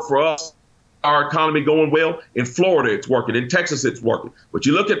worked for us. Our economy going well. In Florida, it's working. In Texas, it's working. But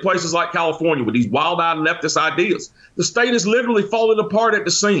you look at places like California with these wild-eyed leftist ideas, the state is literally falling apart at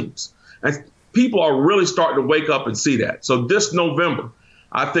the seams. And people are really starting to wake up and see that. So this November,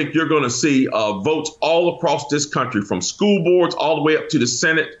 I think you're going to see votes all across this country, from school boards all the way up to the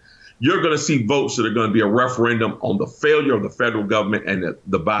Senate. You're going to see votes that are going to be a referendum on the failure of the federal government and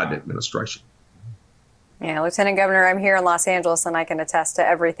the Biden administration. Yeah, Lieutenant Governor, I'm here in Los Angeles, and I can attest to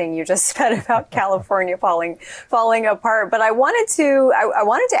everything you just said about California falling apart. But I wanted to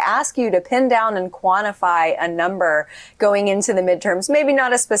ask you to pin down and quantify a number going into the midterms. Maybe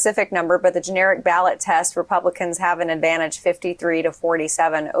not a specific number, but the generic ballot test, Republicans have an advantage 53 to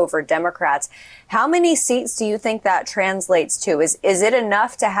 47 over Democrats. How many seats do you think that translates to? Is it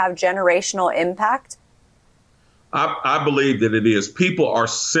enough to have generational impact? I believe that it is. People are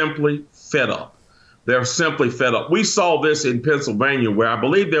simply fed up. They're simply fed up. We saw this in Pennsylvania, where I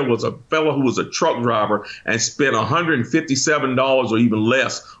believe there was a fellow who was a truck driver and spent $157 or even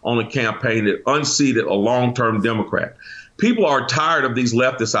less on a campaign that unseated a long-term Democrat. People are tired of these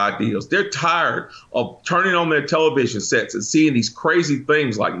leftist ideas. They're tired of turning on their television sets and seeing these crazy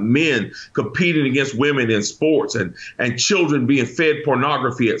things like men competing against women in sports and children being fed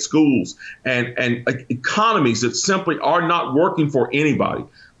pornography at schools and economies that simply are not working for anybody.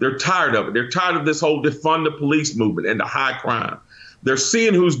 They're tired of it. They're tired of this whole defund the police movement and the high crime. They're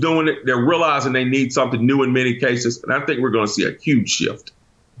seeing who's doing it. They're realizing they need something new in many cases. And I think we're going to see a huge shift.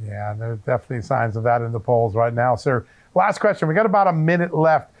 Yeah, there's definitely signs of that in the polls right now, sir. Last question. We got about a minute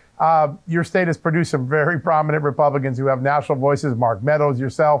left. Your state has produced some very prominent Republicans who have national voices, Mark Meadows,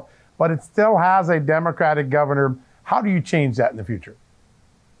 yourself, but it still has a Democratic governor. How do you change that in the future?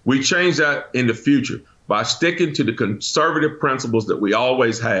 We change that in the future by sticking to the conservative principles that we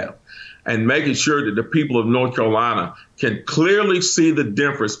always have and making sure that the people of North Carolina can clearly see the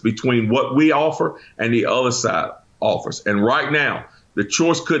difference between what we offer and the other side offers. And right now, the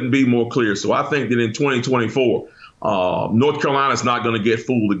choice couldn't be more clear. So I think that in 2024, North Carolina is not going to get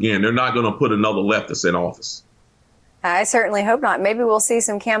fooled again. They're not going to put another leftist in office. I certainly hope not. Maybe we'll see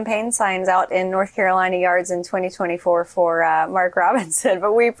some campaign signs out in North Carolina yards in 2024 for Mark Robinson.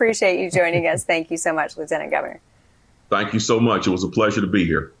 But we appreciate you joining us. Thank you so much, Lieutenant Governor. Thank you so much. It was a pleasure to be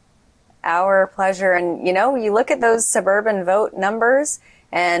here. Our pleasure. And, you know, you look at those suburban vote numbers,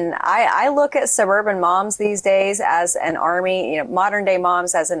 and I look at suburban moms these days as an army, you know, modern day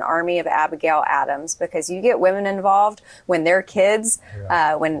moms as an army of Abigail Adams, because you get women involved when they're kids,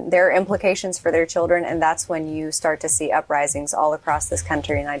 when there are implications for their children. And that's when you start to see uprisings all across this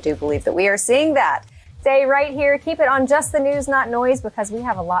country. And I do believe that we are seeing that. Stay right here. Keep it on Just the News, Not Noise, because we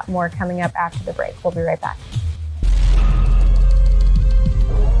have a lot more coming up after the break. We'll be right back.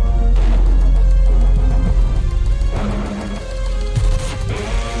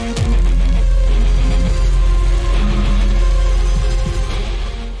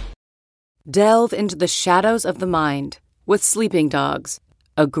 Delve into the shadows of the mind with Sleeping Dogs,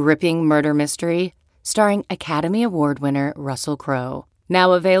 a gripping murder mystery starring Academy Award winner Russell Crowe.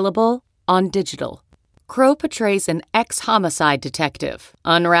 Now available on digital. Crowe portrays an ex-homicide detective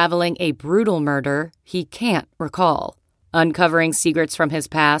unraveling a brutal murder he can't recall. Uncovering secrets from his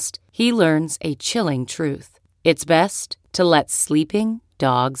past, he learns a chilling truth. It's best to let sleeping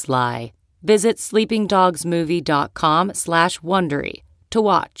dogs lie. Visit sleepingdogsmovie.com/Wondery to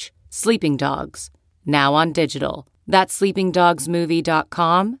watch Sleeping Dogs, now on digital. That's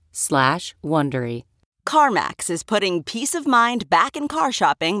sleepingdogsmovie.com/Wondery. CarMax is putting peace of mind back in car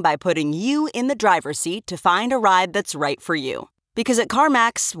shopping by putting you in the driver's seat to find a ride that's right for you. Because at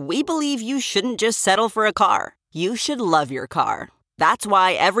CarMax, we believe you shouldn't just settle for a car. You should love your car. That's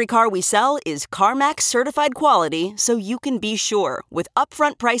why every car we sell is CarMax certified quality, so you can be sure with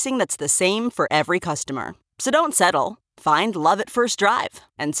upfront pricing that's the same for every customer. So don't settle. Find love at first drive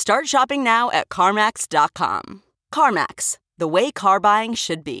and start shopping now at CarMax.com. CarMax, the way car buying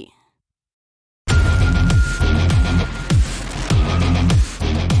should be.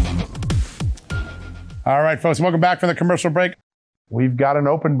 All right, folks, welcome back from the commercial break. We've got an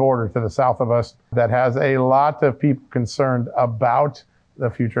open border to the south of us that has a lot of people concerned about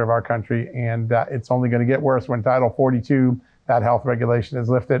the future of our country, and it's only going to get worse when Title 42, that health regulation, is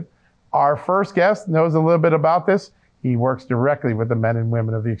lifted. Our first guest knows a little bit about this. He works directly with the men and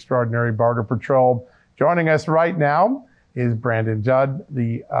women of the Extraordinary Border Patrol. Joining us right now is Brandon Judd,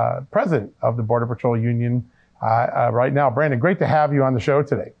 the president of the Border Patrol Union. Right now, Brandon, great to have you on the show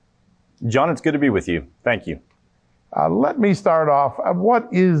today. John, it's good to be with you. Thank you. Let me start off. What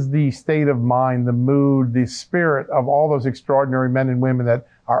is the state of mind, the mood, the spirit of all those extraordinary men and women that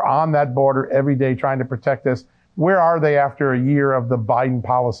are on that border every day trying to protect us? Where are they after a year of the Biden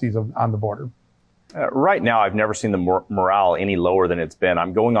policies on the border? Right now, I've never seen the morale any lower than it's been.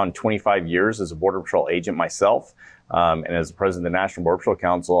 I'm going on 25 years as a Border Patrol agent myself. And as the president of the National Border Patrol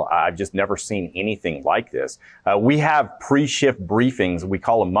Council, I've just never seen anything like this. We have pre-shift briefings. We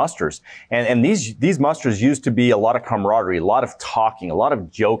call them musters. And these musters used to be a lot of camaraderie, a lot of talking, a lot of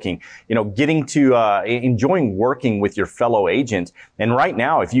joking, getting to enjoying working with your fellow agent. And right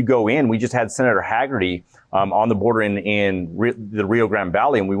now, if you go in, we just had Senator Haggerty on the border in the Rio Grande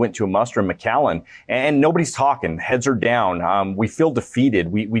Valley, and we went to a muster in McAllen, and nobody's talking. Heads are down. We feel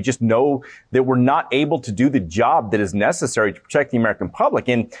defeated. We just know that we're not able to do the job that is necessary to protect the American public.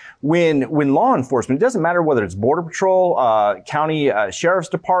 And when law enforcement, it doesn't matter whether it's Border Patrol, county sheriff's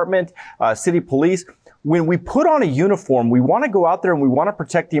department, city police, when we put on a uniform, we want to go out there and we want to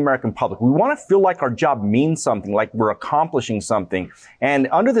protect the American public. We want to feel like our job means something, like we're accomplishing something. And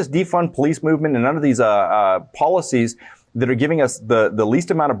under this defund police movement and under these policies that are giving us the least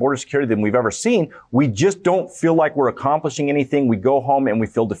amount of border security than we've ever seen, we just don't feel like we're accomplishing anything. We go home and we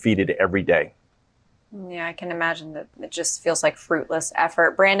feel defeated every day. Yeah, I can imagine that it just feels like fruitless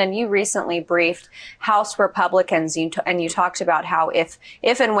effort. Brandon, you recently briefed House Republicans, and you talked about how if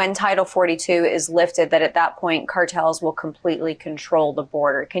and when Title 42 is lifted, that at that point cartels will completely control the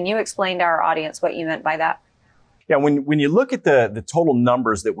border. Can you explain to our audience what you meant by that? Yeah, when you look at the total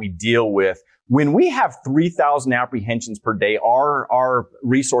numbers that we deal with, when we have 3,000 apprehensions per day, our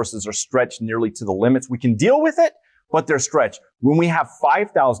resources are stretched nearly to the limits. We can deal with it, but they're stretched. When we have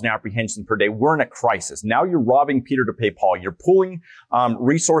 5,000 apprehensions per day, we're in a crisis. Now you're robbing Peter to pay Paul. You're pulling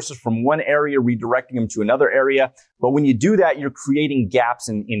resources from one area, redirecting them to another area. But when you do that, you're creating gaps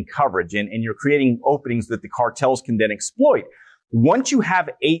in coverage and you're creating openings that the cartels can then exploit. Once you have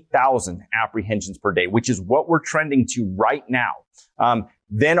 8,000 apprehensions per day, which is what we're trending to right now,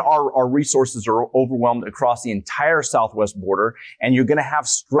 then our resources are overwhelmed across the entire southwest border, and you're going to have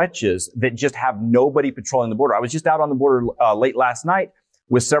stretches that just have nobody patrolling the border. I was just out on the border late last night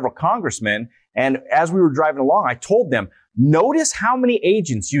with several congressmen, and as we were driving along, I told them, notice how many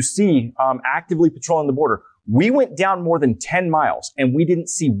agents you see actively patrolling the border. We went down more than 10 miles, and we didn't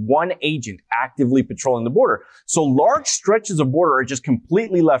see one agent actively patrolling the border. So large stretches of border are just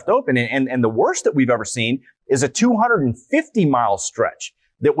completely left open, and the worst that we've ever seen is a 250-mile stretch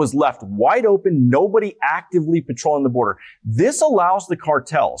that was left wide open, nobody actively patrolling the border. This allows the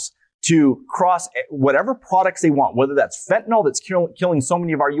cartels to cross whatever products they want, whether that's fentanyl that's killing so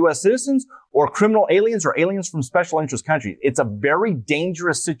many of our U.S. citizens or criminal aliens or aliens from special interest countries. It's a very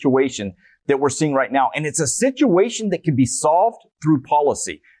dangerous situation that we're seeing right now. And it's a situation that can be solved through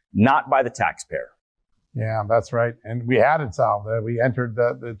policy, not by the taxpayer. Yeah, that's right. And we had it solved. We entered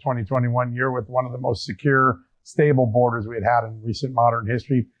the 2021 year with one of the most secure, stable borders we had in recent modern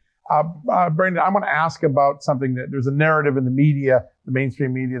history. Brandon, I want to ask about something that there's a narrative in the media, the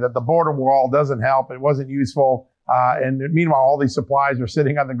mainstream media, that the border wall doesn't help. It wasn't useful. And meanwhile, all these supplies are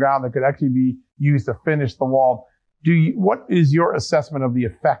sitting on the ground that could actually be used to finish the wall. What is your assessment of the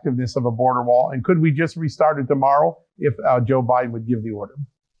effectiveness of a border wall? And could we just restart it tomorrow if Joe Biden would give the order?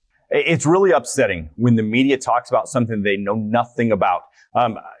 It's really upsetting when the media talks about something they know nothing about.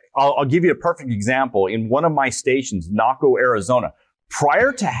 I'll give you a perfect example. In one of my stations, Naco, Arizona,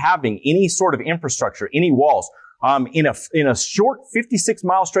 prior to having any sort of infrastructure, any walls, in a short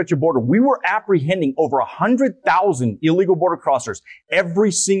 56-mile stretch of border, we were apprehending over 100,000 illegal border crossers every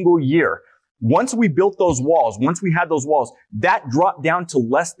single year. Once we built those walls, once we had those walls, that dropped down to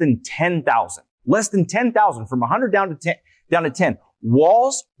less than 10,000. Less than 10,000, from 100 down to 10.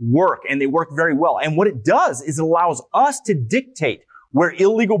 Walls work, and they work very well. And what it does is it allows us to dictate where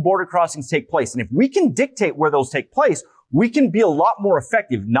illegal border crossings take place. And if we can dictate where those take place, we can be a lot more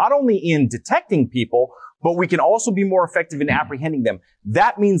effective, not only in detecting people, but we can also be more effective in apprehending them.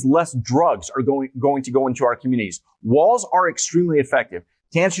 That means less drugs are going to go into our communities. Walls are extremely effective.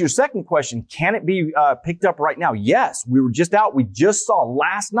 To answer your second question, can it be picked up right now? Yes. We were just out. We just saw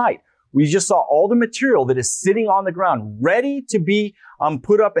last night. We just saw all the material that is sitting on the ground, ready to be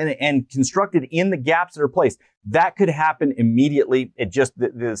put up and constructed in the gaps that are placed. That could happen immediately. It just,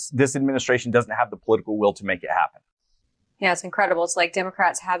 this administration doesn't have the political will to make it happen. Yeah, it's incredible. It's like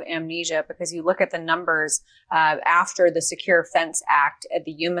Democrats have amnesia because you look at the numbers after the Secure Fence Act at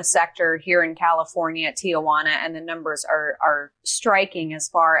the Yuma sector here in California at Tijuana, and the numbers are striking as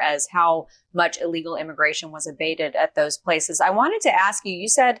far as how much illegal immigration was abated at those places. I wanted to ask you, you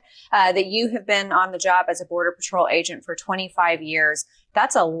said that you have been on the job as a Border Patrol agent for 25 years.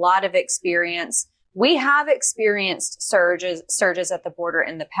 That's a lot of experience. We have experienced surges at the border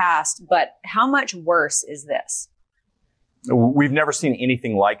in the past, but how much worse is this? We've never seen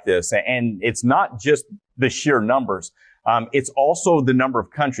anything like this. And it's not just the sheer numbers. It's also the number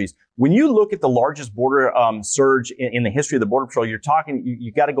of countries. When you look at the largest border surge in the history of the Border Patrol, you're talking,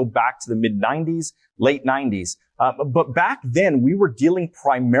 you got to go back to the mid-90s, late 90s. But back then, we were dealing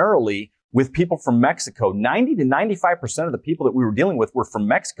primarily with people from Mexico. 90 to 95% of the people that we were dealing with were from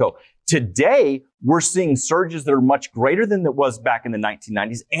Mexico. Today, we're seeing surges that are much greater than it was back in the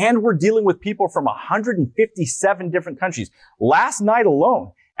 1990s, and we're dealing with people from 157 different countries. Last night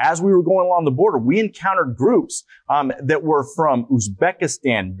alone, as we were going along the border, we encountered groups that were from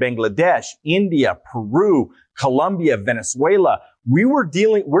Uzbekistan, Bangladesh, India, Peru, Colombia, Venezuela. We're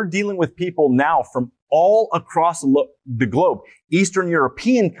dealing with people now from all across the globe. Eastern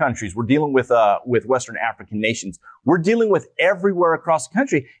European countries. We're dealing with Western African nations. We're dealing with everywhere across the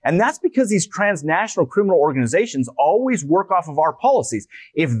country. And that's because these transnational criminal organizations always work off of our policies.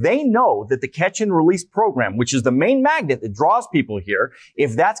 If they know that the catch and release program, which is the main magnet that draws people here,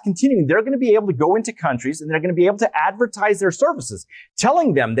 if that's continuing, they're going to be able to go into countries and they're going to be able to advertise their services,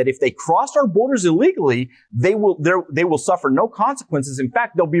 telling them that if they crossed our borders illegally, they will suffer no consequences. In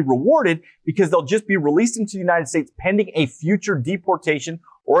fact, they'll be rewarded because they'll just be released into the United States pending a future deportation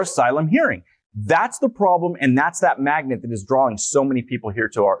or asylum hearing. That's the problem, and that's that magnet that is drawing so many people here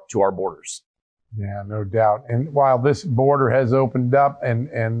to our borders. Yeah, no doubt. And while this border has opened up and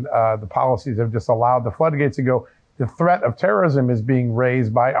the policies have just allowed the floodgates to go, the threat of terrorism is being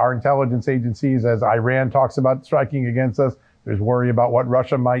raised by our intelligence agencies as Iran talks about striking against us. There's worry about what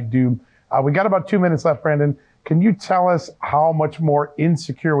Russia might do. We got about 2 minutes left, Brandon. Can you tell us how much more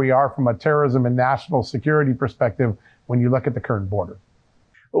insecure we are from a terrorism and national security perspective when you look at the current border?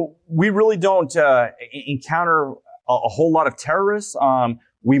 We really don't encounter a whole lot of terrorists.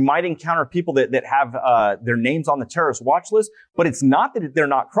 We might encounter people that have their names on the terrorist watch list, but it's not that they're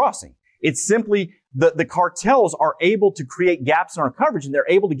not crossing. It's simply the cartels are able to create gaps in our coverage, and they're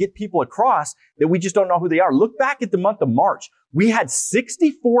able to get people across that we just don't know who they are. Look back at the month of March. We had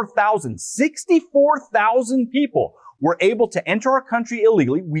 64,000 people were able to enter our country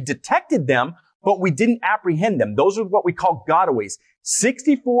illegally. We detected them, but we didn't apprehend them. Those are what we call gotaways.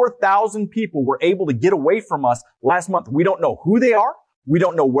 64,000 people were able to get away from us last month. We don't know who they are. We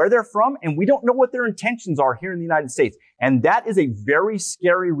don't know where they're from, and we don't know what their intentions are here in the United States. And that is a very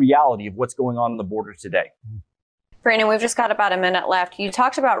scary reality of what's going on the border today. Brandon, we've just got about a minute left. You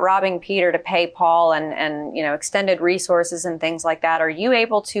talked about robbing Peter to pay Paul and extended resources and things like that. Are you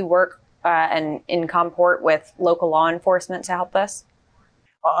able to work and in comport with local law enforcement to help this?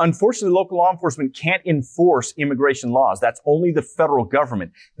 Unfortunately, local law enforcement can't enforce immigration laws. That's only the federal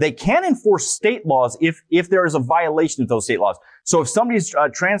government. They can enforce state laws if there is a violation of those state laws. So if somebody's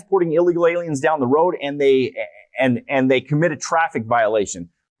transporting illegal aliens down the road and they commit a traffic violation,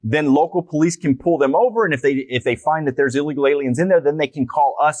 then local police can pull them over. And if they find that there's illegal aliens in there, then they can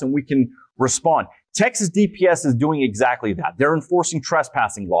call us and we can respond. Texas DPS is doing exactly that. They're enforcing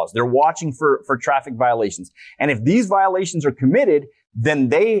trespassing laws. They're watching for traffic violations. And if these violations are committed, then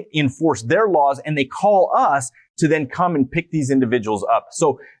they enforce their laws and they call us to then come and pick these individuals up.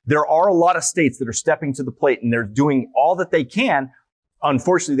 So there are a lot of states that are stepping to the plate and they're doing all that they can.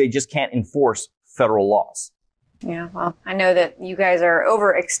 Unfortunately, they just can't enforce federal laws. Yeah, well, I know that you guys are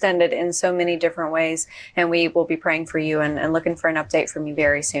overextended in so many different ways, and we will be praying for you and looking for an update from you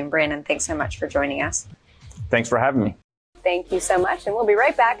very soon. Brandon, thanks so much for joining us. Thanks for having me. Thank you so much, and we'll be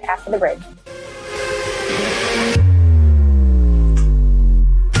right back after the break.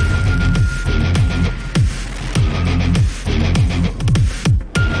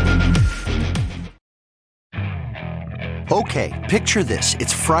 Okay, picture this.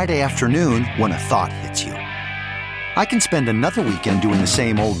 It's Friday afternoon when a thought hits you. I can spend another weekend doing the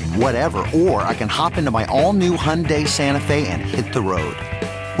same old whatever, or I can hop into my all-new Hyundai Santa Fe and hit the road.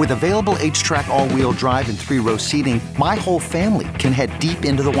 With available H-Track all-wheel drive and 3-row seating, my whole family can head deep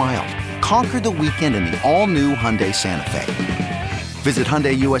into the wild. Conquer the weekend in the all-new Hyundai Santa Fe. Visit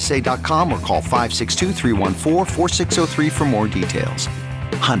HyundaiUSA.com or call 562-314-4603 for more details.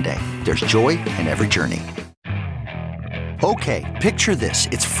 Hyundai, there's joy in every journey. Okay, picture this.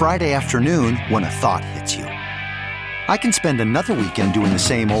 It's Friday afternoon when a thought hits you. I can spend another weekend doing the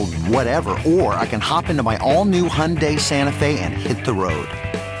same old whatever, or I can hop into my all-new Hyundai Santa Fe and hit the road.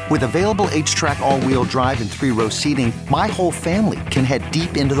 With available H-Track all-wheel drive and 3-row seating, my whole family can head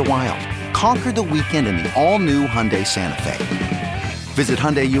deep into the wild. Conquer the weekend in the all-new Hyundai Santa Fe. Visit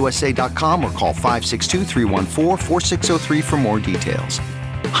HyundaiUSA.com or call 562-314-4603 for more details.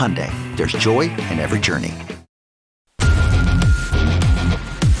 Hyundai, there's joy in every journey.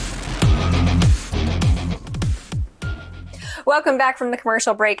 Welcome back from the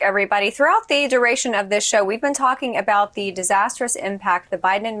commercial break, everybody. Throughout the duration of this show, we've been talking about the disastrous impact the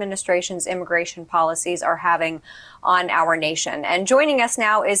Biden administration's immigration policies are having on our nation. And joining us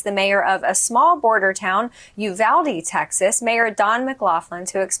now is the mayor of a small border town, Uvalde, Texas, Mayor Don McLaughlin,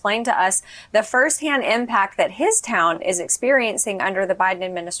 to explain to us the firsthand impact that his town is experiencing under the Biden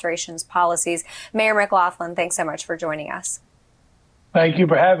administration's policies. Mayor McLaughlin, thanks so much for joining us. Thank you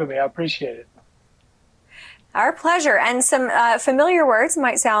for having me. I appreciate it. Our pleasure. And some familiar words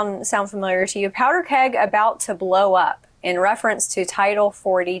might sound familiar to you. Powder keg about to blow up in reference to Title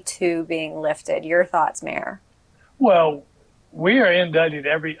 42 being lifted. Your thoughts, Mayor? Well, we are inundated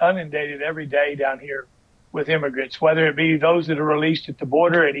every day down here with immigrants, whether it be those that are released at the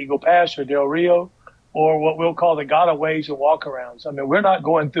border at Eagle Pass or Del Rio, or what we'll call the gotaways and walkarounds. I mean, we're not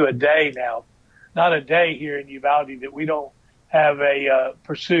going through a day now, not a day here in Uvalde that we don't have a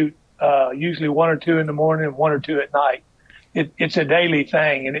pursuit. Usually 1 or 2 in the morning and 1 or 2 at night. It's a daily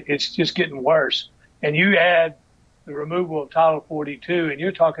thing, and it's just getting worse. And you add the removal of Title 42, and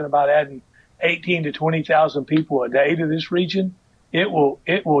you're talking about adding 18 to 20,000 people a day to this region. It will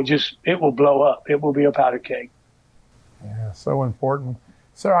blow up. It will be a powder keg. Yeah, so important.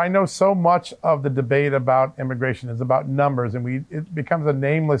 Sir, I know so much of the debate about immigration is about numbers, and it becomes a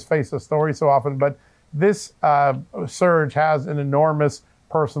nameless, faceless story so often. But this surge has an enormous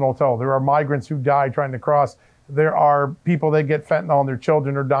personal toll. There are migrants who die trying to cross. There are people that get fentanyl and their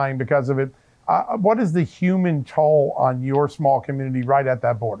children are dying because of it. What is the human toll on your small community right at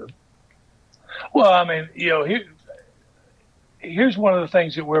that border? Well, I mean, here's one of the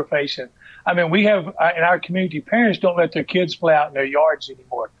things that we're facing. I mean, we have in our community, parents don't let their kids play out in their yards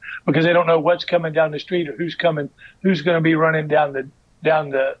anymore because they don't know what's coming down the street or who's going to be running down the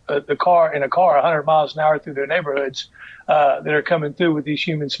car in a car 100 miles an hour through their neighborhoods that are coming through with these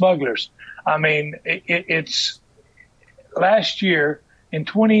human smugglers. I mean, it's last year in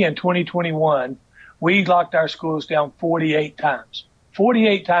 2021, we locked our schools down 48 times.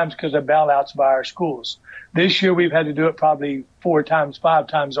 48 times because of bailouts by our schools. This year, we've had to do it probably 4 times, 5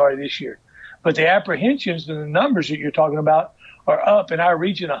 times already this year. But the apprehensions and the numbers that you're talking about are up in our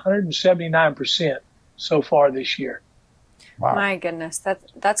region 179% so far this year. Wow. My goodness,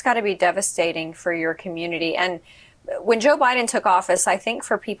 that's got to be devastating for your community. And when Joe Biden took office, I think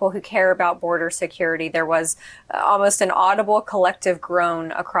for people who care about border security, there was almost an audible collective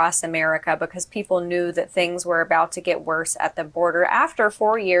groan across America because people knew that things were about to get worse at the border after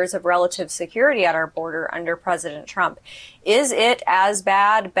 4 years of relative security at our border under President Trump. Is it as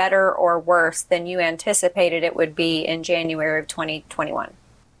bad, better, or worse than you anticipated it would be in January of 2021?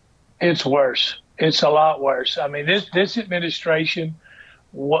 It's worse. It's a lot worse. I mean, this administration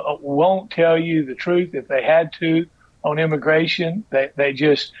won't tell you the truth if they had to on immigration. They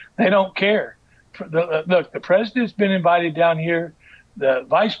don't care. Look, the president's been invited down here. The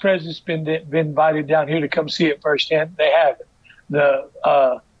vice president's been invited down here to come see it firsthand. They haven't.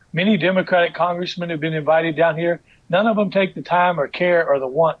 The many Democratic congressmen have been invited down here. None of them take the time or care or the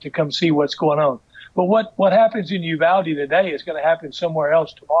want to come see what's going on. But what happens in Uvalde today is going to happen somewhere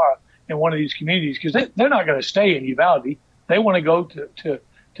else tomorrow in one of these communities because they're not going to stay in Uvalde. They want to go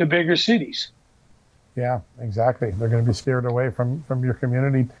to bigger cities. Yeah, exactly. They're going to be scared away from your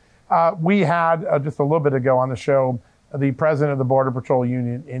community. We had just a little bit ago on the show the president of the Border Patrol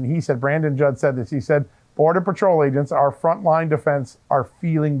Union, and he said, Brandon Judd said this, he said, Border Patrol agents, our frontline defense, are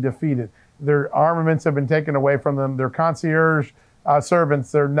feeling defeated. Their armaments have been taken away from them. Their concierge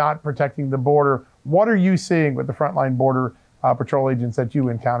servants, they're not protecting the border. What are you seeing with the frontline Border Patrol agents that you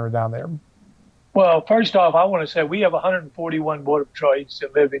encounter down there? Well, first off, I want to say we have 141 Border Patrol agents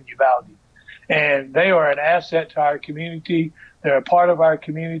that live in Uvalde, and they are an asset to our community. They're a part of our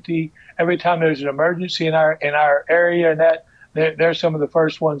community. Every time there's an emergency in our area, and that they're some of the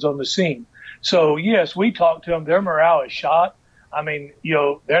first ones on the scene. So yes, we talk to them. Their morale is shot. I mean,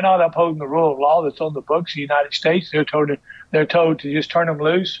 they're not upholding the rule of law that's on the books of the United States. They're told to just turn them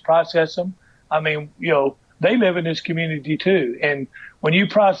loose, process them. I mean, they live in this community too. And when you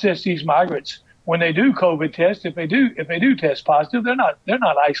process these migrants, when they do COVID test, if they do test positive, they're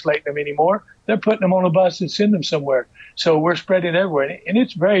not isolating them anymore. They're putting them on a bus and send them somewhere. So we're spreading everywhere, and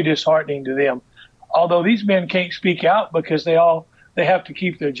it's very disheartening to them. Although these men can't speak out because they have to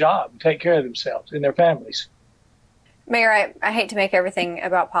keep their job and take care of themselves and their families. Mayor, I hate to make everything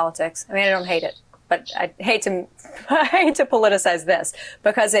about politics. I mean, I don't hate it, but I hate to politicize this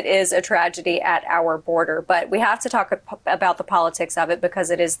because it is a tragedy at our border. But we have to talk about the politics of it because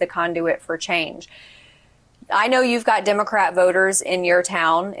it is the conduit for change. I know you've got Democrat voters in your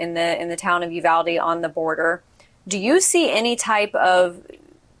town, in the town of Uvalde on the border. Do you see any type of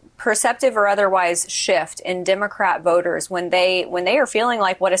perceptive or otherwise shift in Democrat voters when they are feeling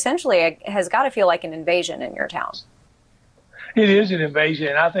like what essentially has got to feel like an invasion in your town? It is an invasion,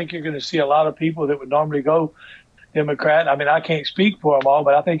 and I think you're going to see a lot of people that would normally go Democrat. I mean, I can't speak for them all,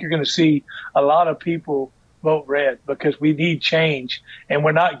 but I think you're going to see a lot of people vote red because we need change, and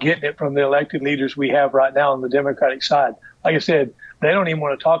we're not getting it from the elected leaders we have right now on the Democratic side. Like I said, they don't even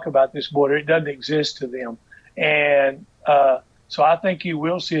want to talk about this border. It doesn't exist to them. And so I think you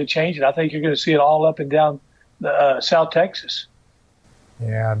will see a change, and I think you're going to see it all up and down South Texas.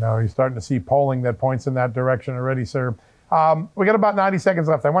 Yeah, no, you're starting to see polling that points in that direction already, sir. We got about 90 seconds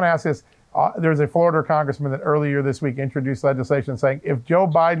left. I want to ask this. There's a Florida congressman that earlier this week introduced legislation saying if Joe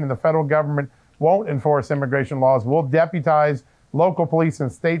Biden and the federal government won't enforce immigration laws, we'll deputize local police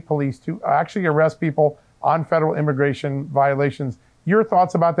and state police to actually arrest people on federal immigration violations. Your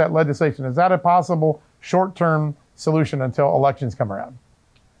thoughts about that legislation? Is that a possible short-term solution until elections come around?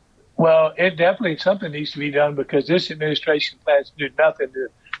 Well, it definitely something needs to be done because this administration plans to do nothing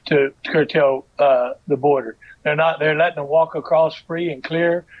to curtail the border. They're letting them walk across free and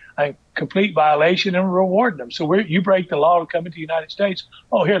clear, and complete violation and rewarding them. So you break the law to come into the United States.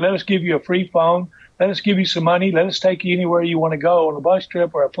 Oh, here, let us give you a free phone. Let us give you some money. Let us take you anywhere you want to go on a bus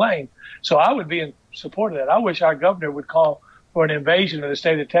trip or a plane. So I would be in support of that. I wish our governor would call for an invasion of the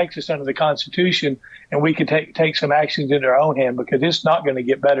state of Texas under the Constitution, and we could take some actions into our own hand because it's not going to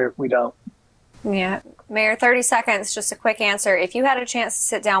get better if we don't. Yeah. Mayor, 30 seconds, just a quick answer. If you had a chance to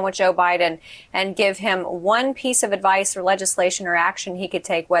sit down with Joe Biden and give him one piece of advice or legislation or action he could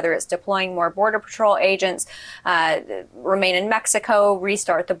take, whether it's deploying more Border Patrol agents, remain in Mexico,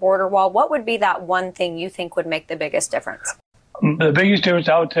 restart the border wall, what would be that one thing you think would make the biggest difference? The biggest difference,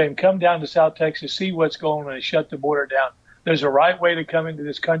 I would tell him, come down to South Texas, see what's going on, and shut the border down. There's a right way to come into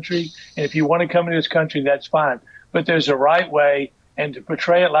this country, and if you want to come into this country, that's fine. But there's a right way, and to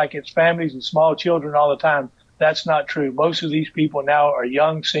portray it like it's families and small children all the time, that's not true. Most of these people now are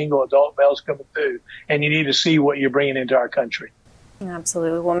young, single, adult males coming through, and you need to see what you're bringing into our country.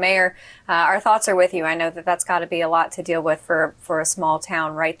 Absolutely. Well, Mayor, our thoughts are with you. I know that's got to be a lot to deal with for a small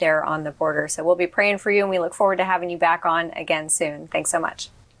town right there on the border. So we'll be praying for you, and we look forward to having you back on again soon. Thanks so much.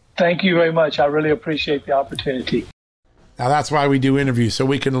 Thank you very much. I really appreciate the opportunity. Now, that's why we do interviews, so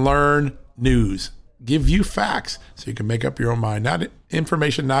we can learn news, give you facts, so you can make up your own mind. Not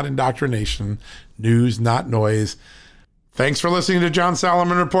information, not indoctrination, news, not noise. Thanks for listening to John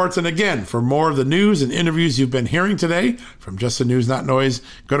Solomon Reports. And again, for more of the news and interviews you've been hearing today from Just the News, Not Noise,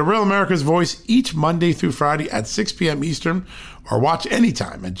 go to Real America's Voice each Monday through Friday at 6 p.m. Eastern, or watch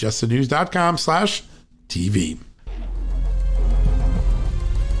anytime at justthenews.com/TV.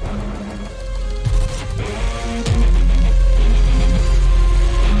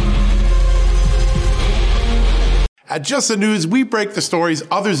 At Just the News, we break the stories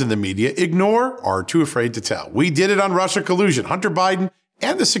others in the media ignore or are too afraid to tell. We did it on Russia collusion, Hunter Biden,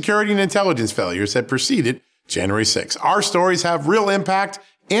 and the security and intelligence failures that preceded January 6th. Our stories have real impact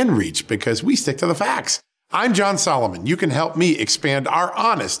and reach because we stick to the facts. I'm John Solomon. You can help me expand our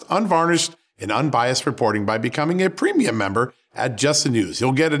honest, unvarnished, and unbiased reporting by becoming a premium member at Just the News.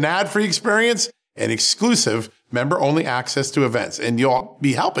 You'll get an ad-free experience and exclusive member-only access to events, and you'll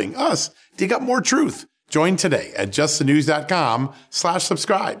be helping us dig up more truth. Join today at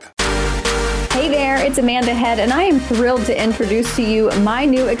justthenews.com/subscribe. Hey there, it's Amanda Head, and I am thrilled to introduce to you my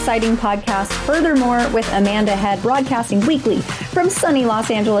new exciting podcast, Furthermore with Amanda Head, broadcasting weekly from sunny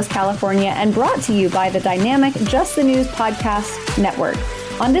Los Angeles, California, and brought to you by the dynamic Just the News Podcast Network.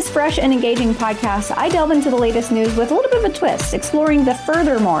 On this fresh and engaging podcast, I delve into the latest news with a little bit of a twist, exploring the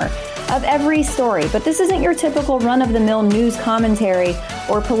furthermore of every story. But this isn't your typical run-of-the-mill news commentary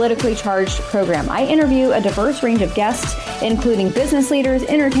or politically charged program. I interview a diverse range of guests, including business leaders,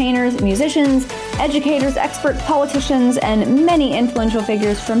 entertainers, musicians, educators, experts, politicians, and many influential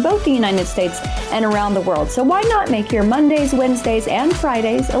figures from both the United States and around the world. So why not make your Mondays, Wednesdays, and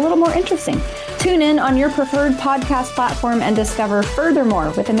Fridays a little more interesting? Tune in on your preferred podcast platform and discover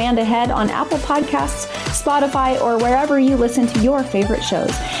Furthermore with Amanda Head on Apple Podcasts, Spotify, or wherever you listen to your favorite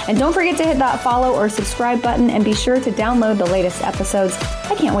shows. And don't forget to hit that follow or subscribe button and be sure to download the latest episodes.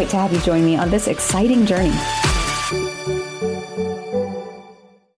 I can't wait to have you join me on this exciting journey.